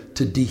media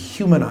to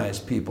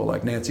dehumanize people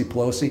like Nancy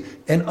Pelosi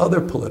and other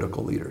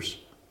political leaders.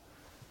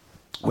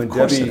 When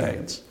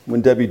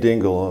Debbie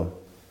Dingell, a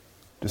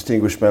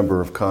distinguished member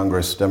of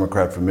Congress,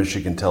 Democrat from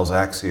Michigan, tells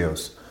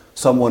Axios,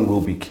 someone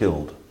will be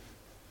killed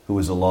who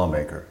is a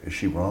lawmaker, is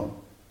she wrong?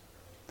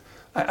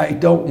 I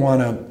don't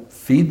want to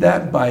feed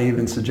that by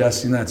even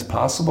suggesting that's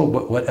possible,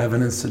 but what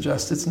evidence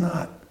suggests it's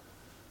not.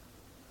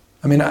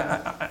 I mean,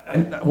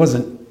 I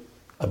wasn't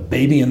a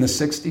baby in the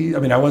 60s. I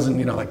mean, I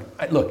wasn't,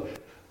 look,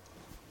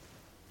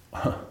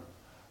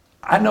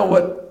 I know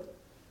what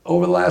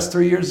over the last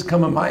 3 years has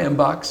come in my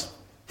inbox.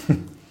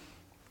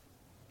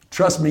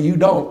 Trust me, you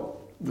don't,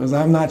 because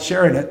I'm not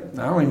sharing it.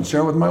 I don't even share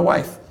it with my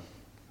wife.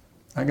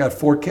 I got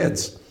 4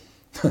 kids.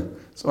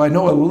 So I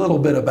know a little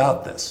bit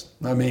about this.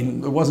 I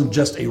mean, it wasn't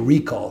just a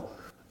recall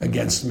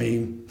against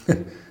me.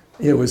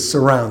 It was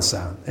surround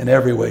sound in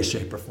every way,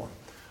 shape, or form.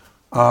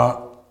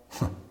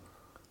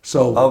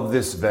 So of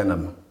this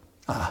venom.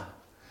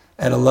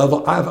 At a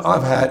level,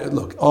 I've had,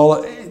 look,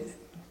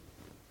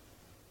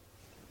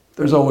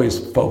 there's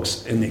always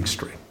folks in the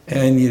extreme,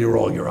 and you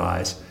roll your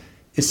eyes.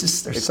 It's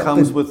just, it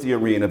comes with the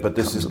arena, but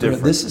this is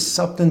different.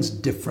 Something's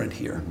different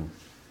here. Mm-hmm.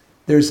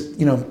 There's,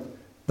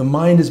 the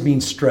mind is being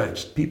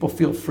stretched. People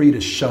feel free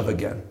to shove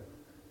again.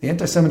 The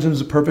anti-Semitism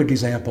is a perfect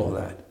example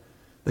of that.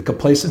 The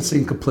complacency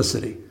and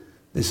complicity,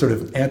 the sort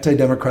of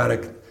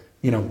anti-democratic,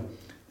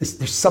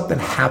 there's something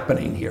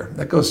happening here.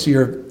 That goes to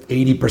your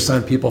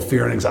 80% people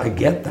fear and anxiety. I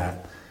get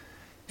that.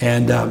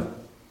 And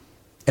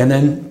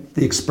then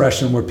the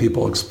expression where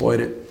people exploit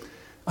it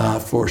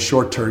for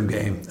short-term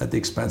gain at the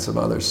expense of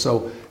others.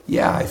 So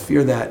yeah, I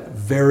fear that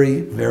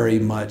very, very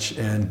much.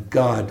 And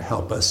God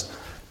help us,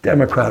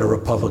 Democrat or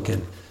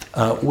Republican,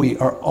 we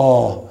are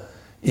all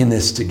in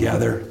this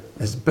together.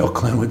 As Bill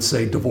Clinton would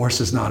say,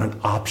 divorce is not an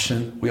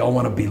option. We all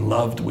want to be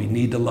loved. We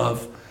need to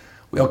love.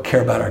 We all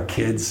care about our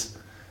kids.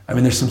 I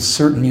mean, there's some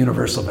certain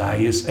universal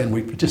values, and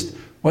we just,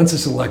 once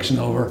this election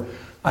over,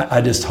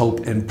 I just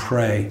hope and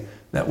pray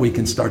that we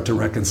can start to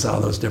reconcile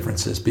those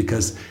differences,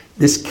 because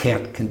this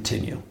can't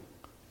continue.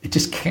 It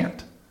just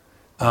can't.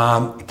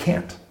 It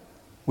can't.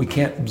 We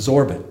can't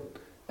absorb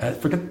it.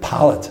 Forget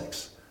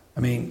politics. I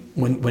mean,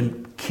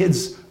 when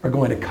kids are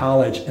going to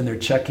college and they're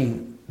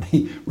checking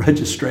the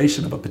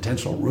registration of a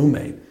potential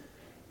roommate,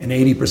 and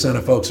 80%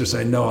 of folks are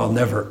saying, no, I'll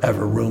never,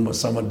 ever room with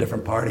someone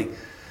different party,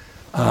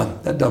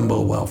 that doesn't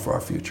bode well for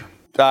our future.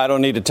 I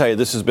don't need to tell you,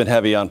 this has been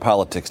heavy on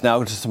politics.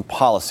 Now to some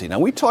policy. Now,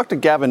 we talked to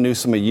Gavin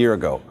Newsom a year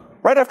ago.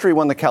 Right after he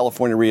won the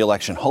California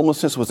re-election,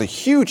 homelessness was a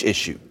huge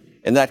issue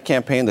in that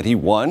campaign that he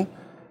won.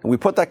 And we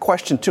put that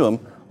question to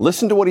him.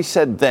 Listen to what he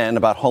said then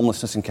about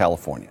homelessness in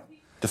California.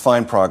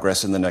 Define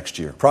progress in the next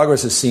year.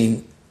 Progress is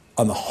seen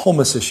on the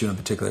homeless issue in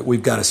particular.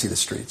 We've got to see the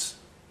streets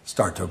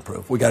start to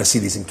improve. We've got to see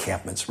these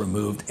encampments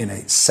removed in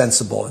a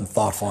sensible and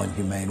thoughtful and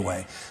humane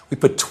way. We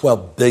put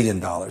 $12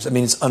 billion. I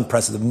mean, it's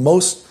unprecedented. The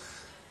most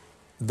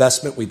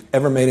investment we've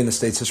ever made in the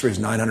state's history is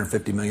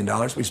 $950 million.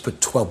 We just put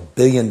 $12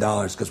 billion,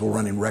 because we're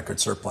running record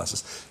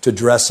surpluses, to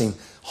addressing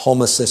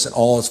homelessness and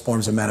all its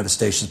forms and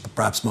manifestations, but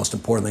perhaps most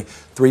importantly,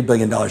 $3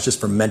 billion just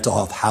for mental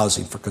health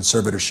housing, for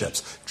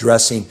conservatorships,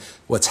 addressing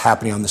what's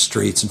happening on the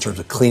streets in terms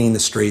of cleaning the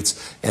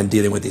streets and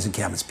dealing with these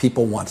encampments.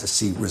 People want to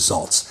see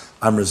results.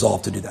 I'm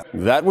resolved to do that.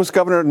 That was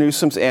Governor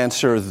Newsom's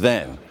answer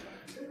then.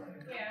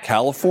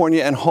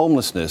 California and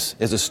homelessness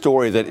is a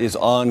story that is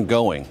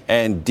ongoing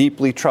and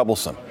deeply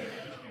troublesome.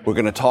 We're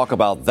going to talk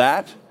about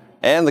that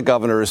and the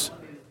governor's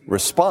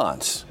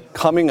response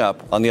coming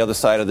up on the other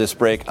side of this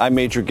break. I'm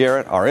Major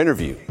Garrett. Our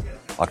interview,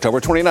 October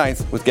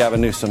 29th with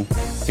Gavin Newsom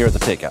here at The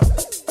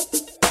Takeout.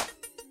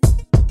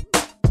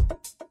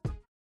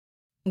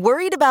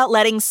 Worried about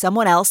letting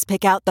someone else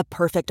pick out the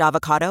perfect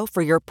avocado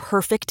for your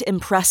perfect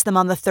impress them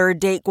on the third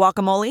date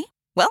guacamole?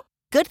 Well,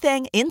 good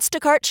thing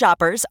Instacart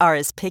shoppers are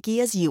as picky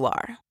as you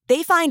are.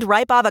 They find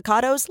ripe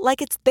avocados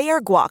like it's their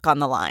guac on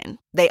the line.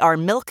 They are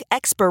milk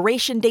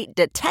expiration date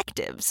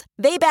detectives.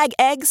 They bag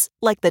eggs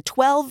like the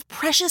 12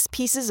 precious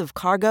pieces of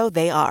cargo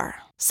they are.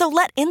 So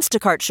let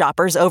Instacart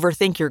shoppers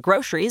overthink your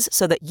groceries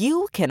so that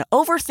you can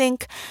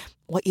overthink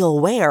what you'll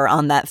wear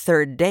on that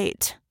third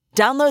date.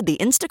 Download the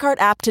Instacart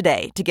app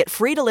today to get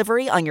free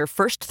delivery on your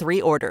first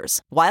 3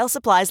 orders, while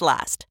supplies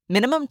last.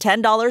 Minimum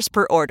 $10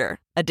 per order.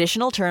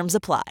 Additional terms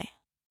apply.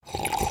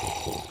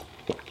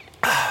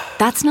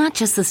 That's not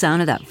just the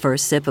sound of that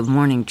first sip of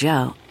Morning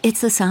Joe.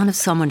 It's the sound of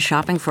someone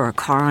shopping for a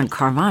car on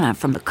Carvana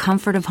from the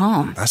comfort of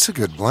home. That's a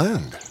good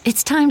blend.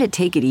 It's time to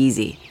take it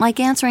easy, like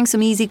answering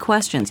some easy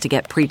questions to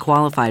get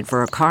pre-qualified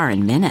for a car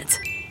in minutes.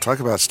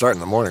 Talk about starting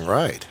the morning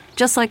right.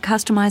 Just like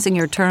customizing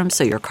your terms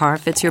so your car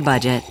fits your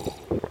budget.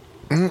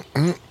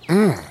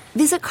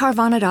 Visit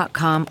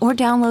Carvana.com or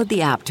download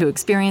the app to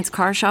experience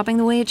car shopping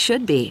the way it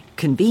should be.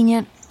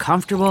 Convenient,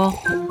 comfortable.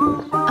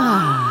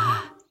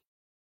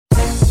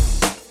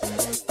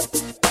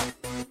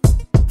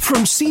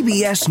 From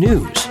CBS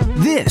News,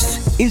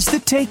 this is The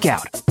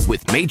Takeout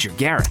with Major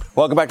Garrett.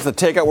 Welcome back to The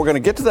Takeout. We're going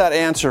to get to that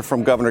answer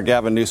from Governor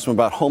Gavin Newsom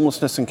about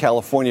homelessness in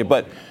California,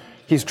 but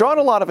he's drawn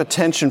a lot of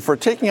attention for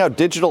taking out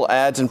digital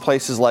ads in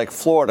places like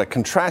Florida,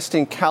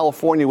 contrasting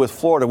California with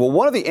Florida. Well,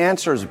 one of the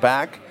answers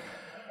back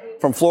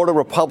from Florida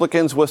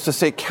Republicans was to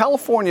say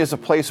California is a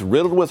place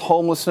riddled with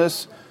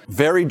homelessness,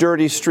 very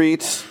dirty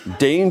streets,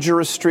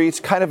 dangerous streets,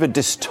 kind of a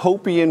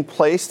dystopian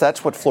place.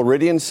 That's what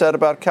Floridians said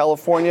about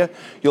California.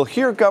 You'll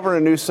hear Governor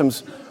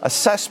Newsom's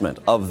assessment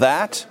of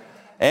that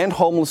and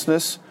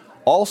homelessness.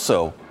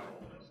 Also,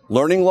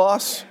 learning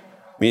loss,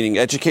 meaning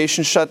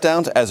education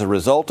shutdowns as a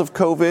result of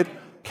COVID,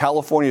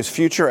 California's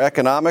future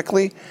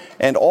economically,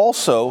 and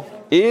also,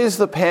 is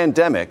the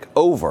pandemic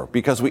over?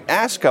 Because we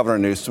asked Governor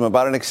Newsom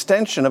about an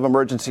extension of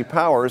emergency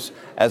powers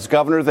as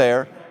governor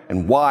there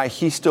and why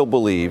he still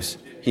believes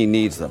he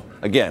needs them.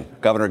 Again,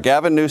 Governor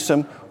Gavin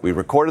Newsom, we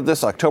recorded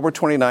this October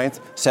 29th,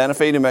 Santa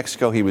Fe, New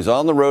Mexico. He was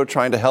on the road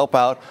trying to help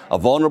out a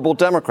vulnerable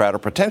Democrat or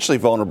potentially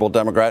vulnerable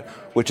Democrat,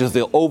 which is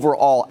the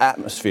overall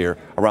atmosphere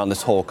around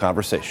this whole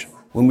conversation.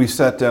 When we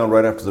sat down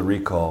right after the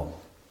recall,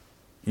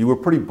 you were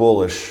pretty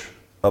bullish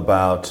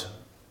about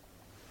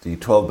the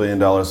 $12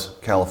 billion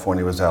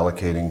California was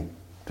allocating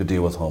to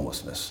deal with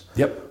homelessness.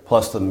 Yep.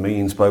 Plus the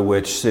means by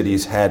which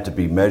cities had to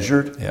be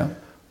measured,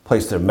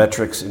 place their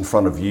metrics in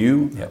front of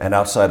you and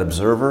outside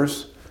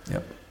observers.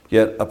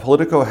 Yet a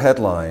Politico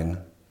headline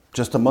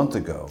just a month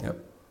ago,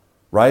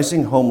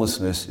 rising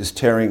homelessness is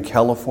tearing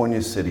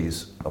California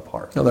cities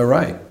apart. No, they're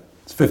right.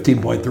 It's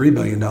 $15.3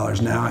 billion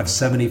now. I have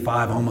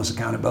 75 homeless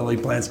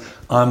accountability plans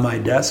on my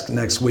desk.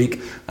 Next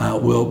week,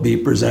 we'll be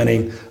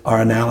presenting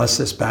our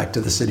analysis back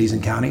to the cities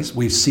and counties.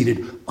 We've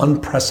seeded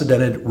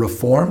unprecedented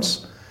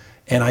reforms,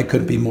 and I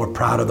couldn't be more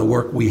proud of the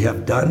work we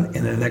have done.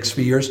 In the next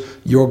few years,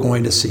 you're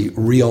going to see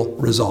real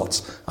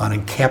results on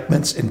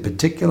encampments in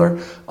particular,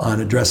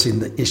 on addressing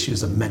the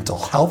issues of mental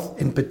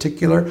health in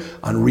particular,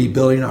 on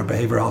rebuilding our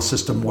behavioral health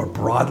system more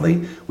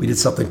broadly. We did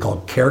something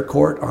called Care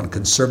Court on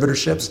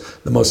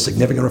conservatorships, the most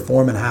significant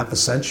reform in half a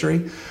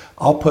century.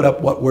 I'll put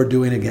up what we're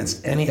doing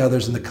against any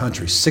others in the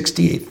country.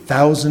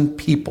 68,000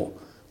 people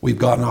we've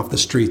gotten off the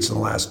streets in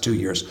the last 2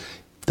 years.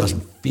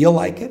 Doesn't feel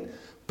like it,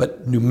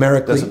 but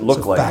numerically, doesn't look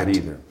it's a like fact. it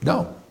either.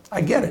 No,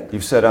 I get it.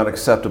 You've said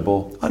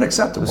unacceptable.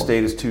 Unacceptable. The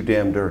state is too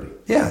damn dirty.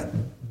 Yeah,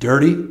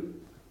 dirty,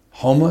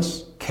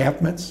 homeless,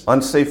 encampments.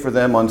 Unsafe for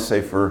them,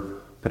 unsafe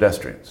for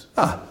pedestrians.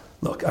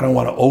 Look, I don't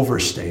want to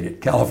overstate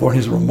it.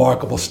 California's a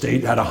remarkable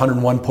state, had a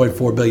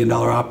 $101.4 billion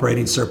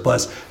operating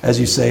surplus, as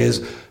you say, is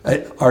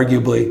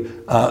arguably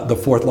the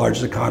fourth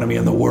largest economy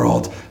in the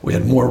world. We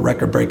had more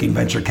record-breaking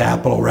venture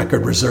capital,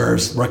 record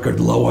reserves,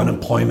 record low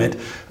unemployment.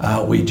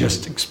 We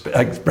just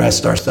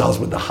expressed ourselves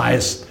with the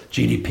highest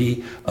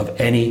GDP of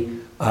any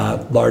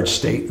large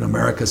state in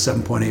America,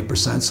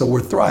 7.8%. So we're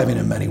thriving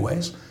in many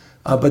ways.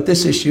 But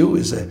this issue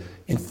is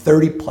in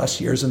 30 plus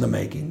years in the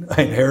making.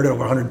 I inherited over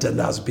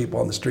 110,000 people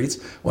on the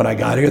streets when I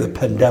got here. The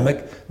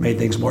pandemic made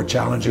things more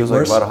challenging. It was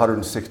like about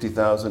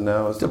 160,000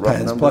 now is the rough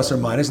number? Depends, plus or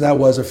minus. That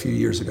was a few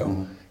years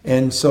ago.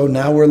 And so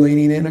now we're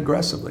leaning in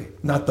aggressively.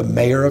 Not the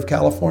mayor of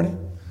California,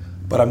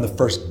 but I'm the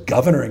first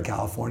governor in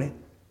California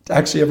to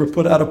actually ever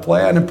put out a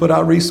plan and put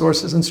out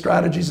resources and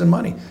strategies and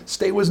money.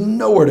 State was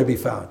nowhere to be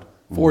found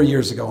 4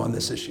 years ago on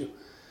this issue.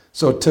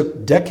 So it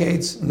took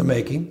decades in the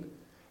making.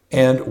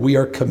 And we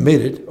are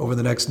committed over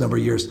the next number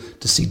of years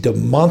to see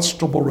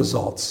demonstrable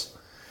results.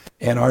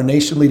 And our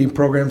nation-leading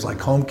programs like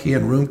HomeKey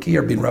and RoomKey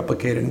are being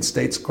replicated in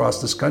states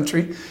across this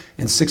country.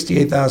 And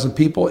 68,000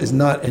 people is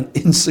not an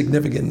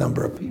insignificant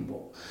number of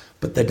people.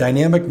 But the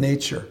dynamic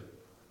nature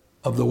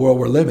of the world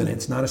we're living in,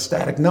 it's not a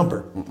static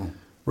number,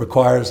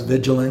 requires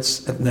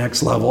vigilance at the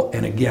next level.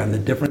 And again, the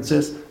difference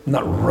is I'm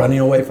not running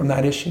away from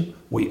that issue.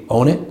 We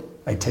own it.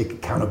 I take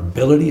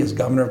accountability as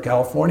governor of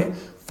California,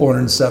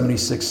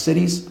 476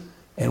 cities.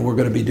 And we're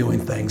going to be doing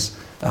things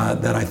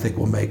that I think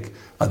will make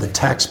the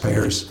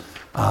taxpayers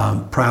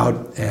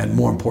proud and,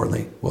 more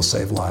importantly, will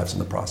save lives in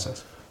the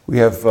process. We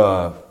have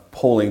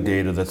polling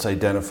data that's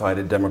identified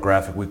a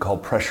demographic we call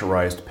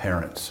pressurized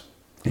parents.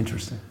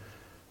 Interesting.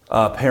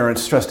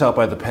 Parents stressed out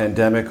by the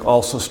pandemic,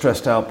 also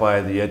stressed out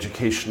by the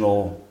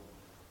educational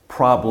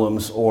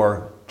problems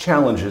or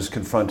challenges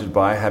confronted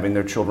by having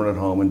their children at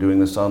home and doing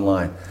this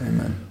online.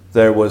 Amen.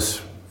 There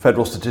was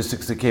federal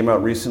statistics that came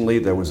out recently.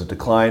 There was a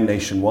decline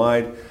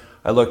nationwide.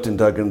 I looked and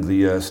dug into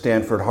the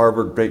Stanford,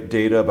 Harvard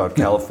data about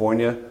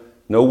California.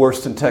 No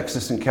worse than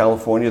Texas and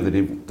California.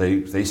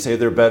 They say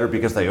they're better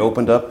because they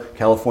opened up.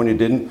 California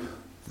didn't.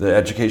 The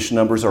education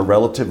numbers are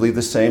relatively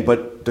the same,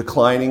 but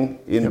declining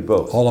in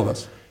both. All of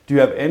us. Do you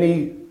have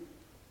any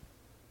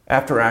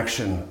after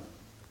action,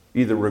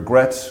 either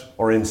regrets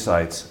or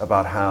insights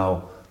about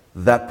how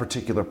that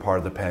particular part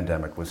of the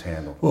pandemic was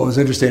handled? Well, it was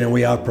interesting, and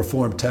we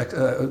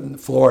outperformed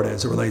Florida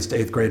as it relates to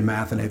 8th grade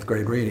math and 8th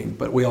grade reading,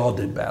 but we all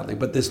did badly.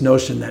 But this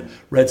notion that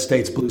red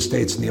states, blue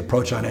states, and the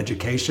approach on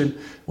education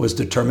was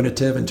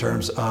determinative in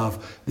terms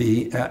of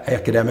the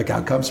academic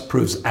outcomes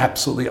proves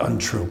absolutely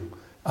untrue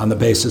on the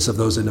basis of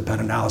those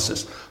independent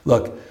analysis.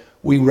 Look,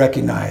 we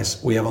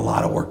recognize we have a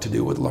lot of work to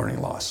do with learning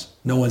loss.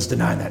 No one's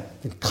denying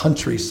that. The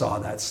country saw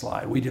that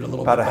slide. We did a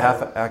little bit better. About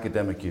a half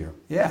academic year.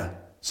 Yeah.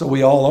 So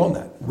we all own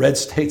that. Red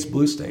states,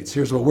 blue states.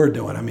 Here's what we're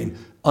doing. I mean,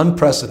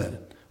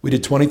 unprecedented. We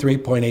did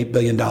 $23.8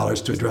 billion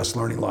to address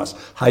learning loss.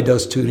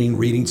 High-dose tutoring,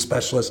 reading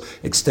specialists,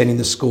 extending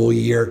the school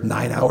year,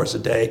 9 hours a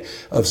day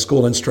of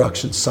school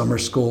instruction, summer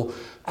school,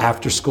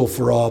 after school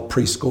for all,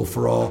 preschool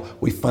for all.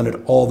 We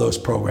funded all those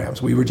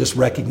programs. We were just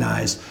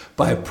recognized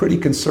by a pretty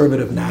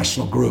conservative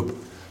national group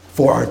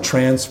for our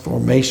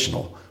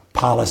transformational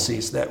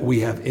policies that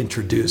we have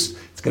introduced.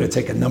 It's going to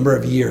take a number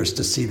of years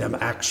to see them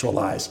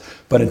actualize.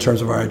 But in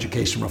terms of our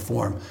education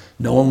reform,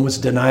 no one was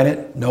denying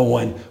it. No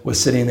one was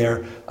sitting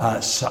there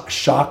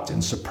shocked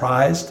and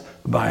surprised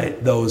by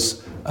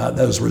those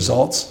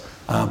results.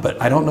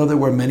 But I don't know there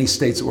were many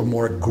states that were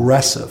more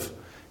aggressive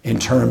in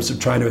terms of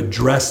trying to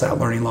address that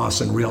learning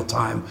loss in real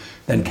time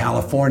than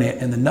California.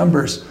 And the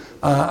numbers,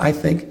 I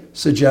think,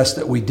 suggest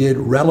that we did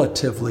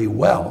relatively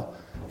well,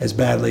 as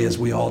badly as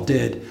we all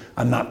did.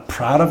 I'm not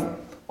proud of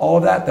all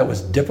of that. That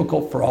was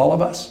difficult for all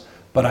of us.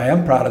 But I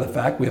am proud of the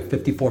fact we have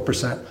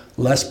 54%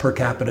 less per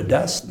capita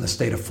deaths in the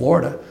state of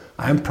Florida.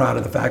 I am proud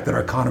of the fact that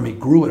our economy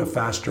grew at a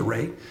faster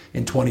rate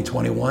in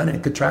 2021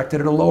 and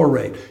contracted at a lower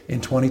rate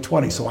in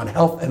 2020. So on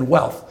health and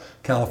wealth,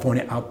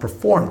 California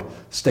outperformed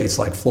states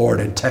like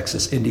Florida and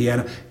Texas,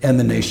 Indiana, and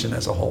the nation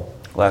as a whole.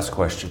 Last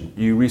question.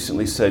 You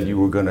recently said you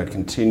were going to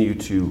continue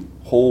to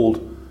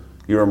hold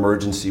your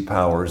emergency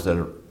powers that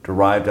are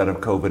derived out of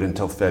COVID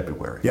until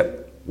February. Yep.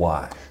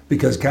 Why?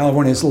 Because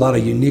California has a lot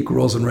of unique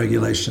rules and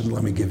regulations.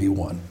 Let me give you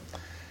one.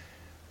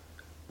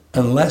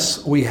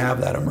 Unless we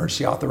have that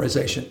emergency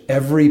authorization,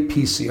 every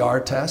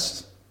PCR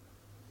test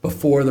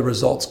before the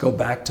results go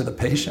back to the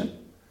patient,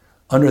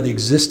 under the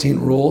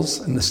existing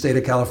rules in the state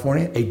of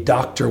California, a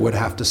doctor would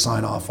have to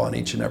sign off on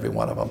each and every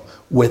one of them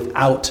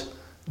without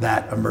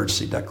that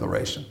emergency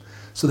declaration.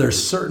 So there's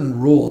certain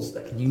rules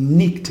that are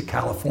unique to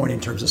California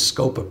in terms of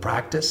scope of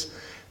practice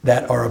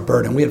that are a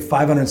burden. We had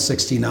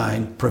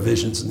 569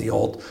 provisions in the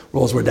old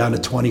rules. We're down to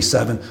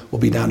 27.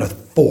 We'll be down to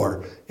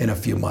 4 in a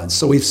few months.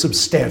 So we've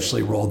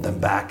substantially rolled them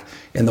back.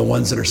 And the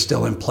ones that are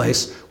still in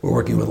place, we're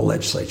working with the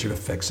legislature to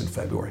fix in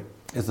February.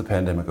 Is the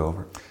pandemic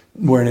over?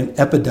 We're in an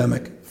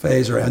epidemic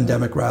phase, or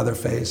endemic rather,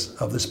 phase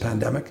of this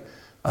pandemic.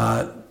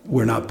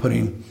 We're not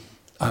putting,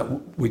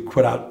 we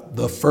put out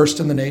the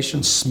first in the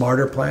nation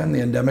SMARTER plan,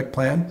 the endemic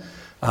plan.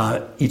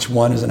 Each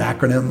one is an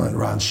acronym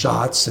around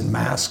shots and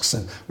masks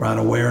and around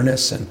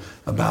awareness and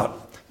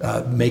about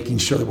making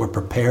sure that we're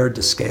prepared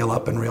to scale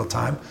up in real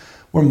time.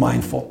 We're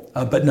mindful,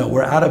 but no,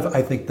 we're out of,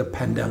 I think, the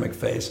pandemic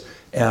phase,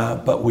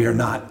 but we are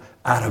not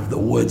out of the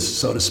woods,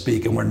 so to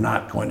speak, and we're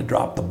not going to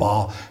drop the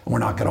ball, and we're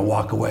not going to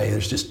walk away.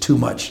 There's just too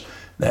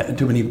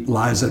many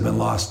lives that have been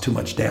lost, too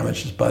much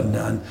damage has been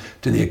done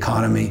to the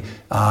economy,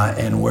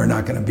 and we're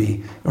not going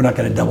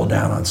to double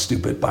down on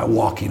stupid by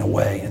walking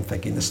away and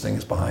thinking this thing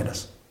is behind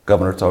us.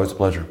 Governor, it's always a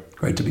pleasure.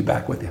 Great to be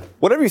back with you.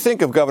 Whatever you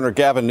think of Governor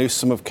Gavin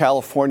Newsom of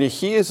California,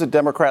 he is a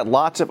Democrat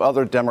lots of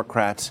other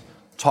Democrats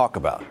talk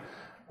about.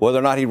 Whether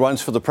or not he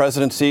runs for the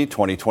presidency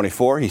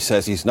 2024, he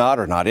says he's not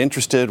or not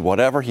interested,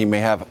 whatever. He may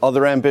have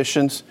other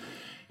ambitions.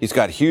 He's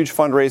got huge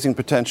fundraising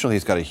potential.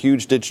 He's got a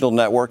huge digital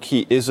network.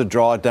 He is a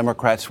draw.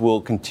 Democrats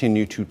will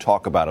continue to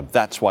talk about him.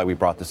 That's why we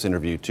brought this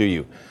interview to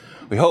you.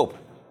 We hope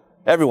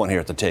everyone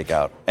here at The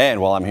Takeout,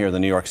 and while I'm here in the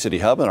New York City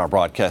Hub in our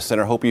broadcast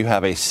center, hope you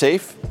have a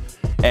safe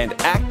and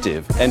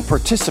active and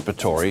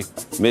participatory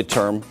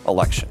midterm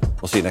election.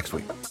 We'll see you next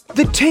week.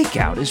 The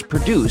Takeout is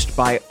produced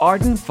by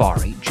Arden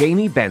Fari,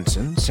 Jamie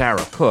Benson,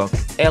 Sarah Cook,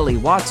 Ellie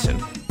Watson,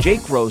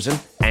 Jake Rosen,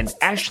 and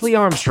Ashley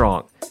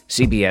Armstrong.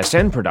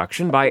 CBSN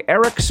production by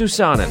Eric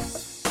Susanen.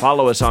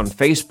 Follow us on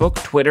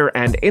Facebook, Twitter,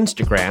 and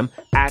Instagram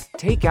at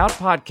Takeout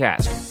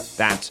Podcast.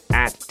 That's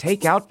at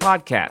Takeout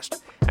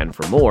Podcast. And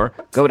for more,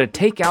 go to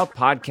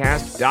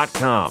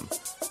takeoutpodcast.com.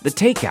 The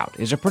Takeout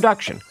is a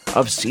production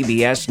of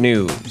CBS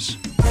News.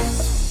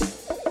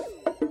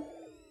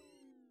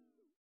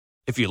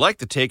 If you like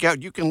The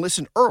Takeout, you can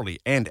listen early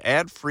and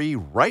ad-free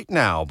right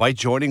now by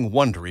joining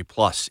Wondery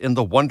Plus in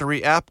the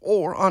Wondery app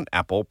or on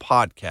Apple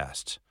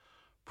Podcasts.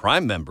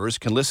 Prime members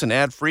can listen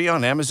ad-free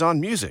on Amazon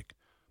Music.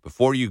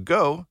 Before you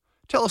go,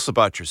 tell us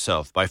about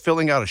yourself by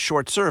filling out a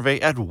short survey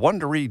at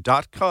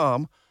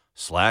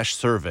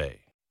Wondery.com/survey.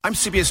 I'm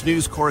CBS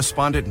News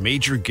correspondent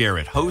Major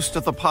Garrett, host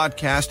of the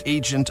podcast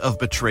Agent of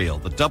Betrayal,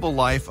 The Double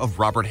Life of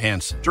Robert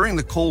Hanssen. During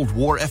the Cold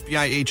War,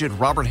 FBI agent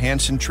Robert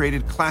Hanssen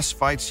traded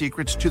classified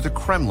secrets to the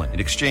Kremlin in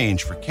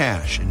exchange for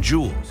cash and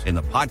jewels. In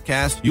the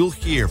podcast, you'll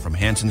hear from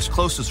Hanssen's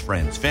closest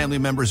friends, family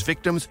members,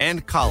 victims,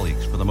 and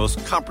colleagues for the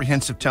most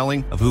comprehensive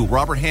telling of who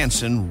Robert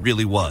Hanssen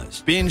really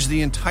was. Binge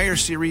the entire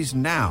series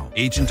now.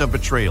 Agent of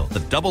Betrayal,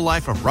 The Double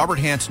Life of Robert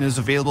Hanssen is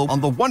available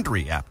on the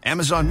Wondery app,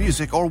 Amazon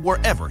Music, or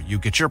wherever you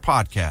get your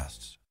podcasts.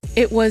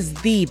 It was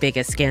the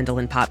biggest scandal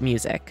in pop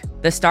music.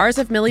 The stars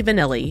of Milli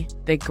Vanilli,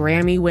 the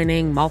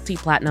Grammy-winning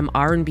multi-platinum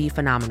R&B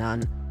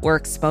phenomenon, were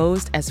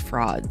exposed as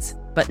frauds.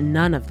 But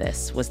none of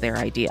this was their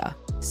idea.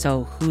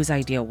 So whose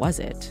idea was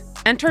it?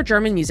 Enter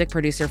German music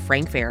producer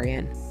Frank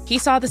Farian. He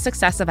saw the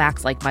success of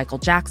acts like Michael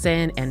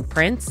Jackson and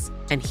Prince,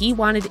 and he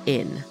wanted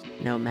in,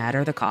 no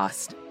matter the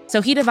cost.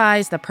 So he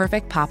devised the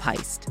perfect pop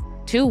heist.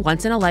 Two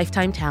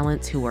once-in-a-lifetime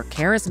talents who were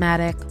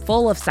charismatic,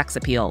 full of sex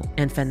appeal,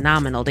 and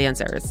phenomenal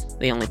dancers.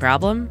 The only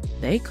problem?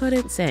 They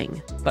couldn't sing.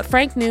 But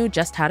Frank knew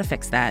just how to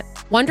fix that.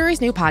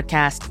 Wondery's new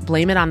podcast,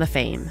 Blame It on the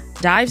Fame,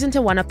 dives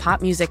into one of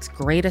pop music's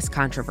greatest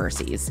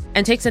controversies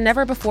and takes a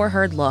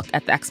never-before-heard look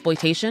at the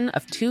exploitation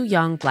of two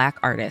young Black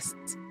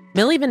artists.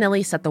 Milli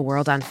Vanilli set the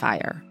world on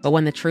fire, but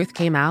when the truth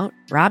came out,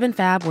 Rob and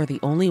Fab were the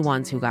only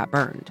ones who got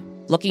burned.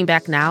 Looking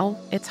back now,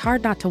 it's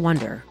hard not to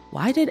wonder,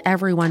 why did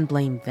everyone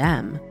blame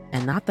them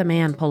and not the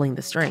man pulling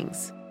the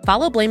strings?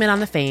 Follow Blame It on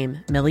the Fame,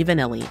 Milli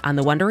Vanilli, on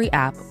the Wondery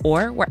app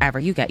or wherever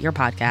you get your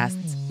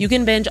podcasts. You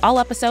can binge all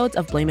episodes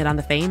of Blame It on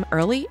the Fame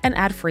early and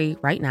ad-free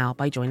right now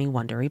by joining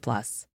Wondery Plus.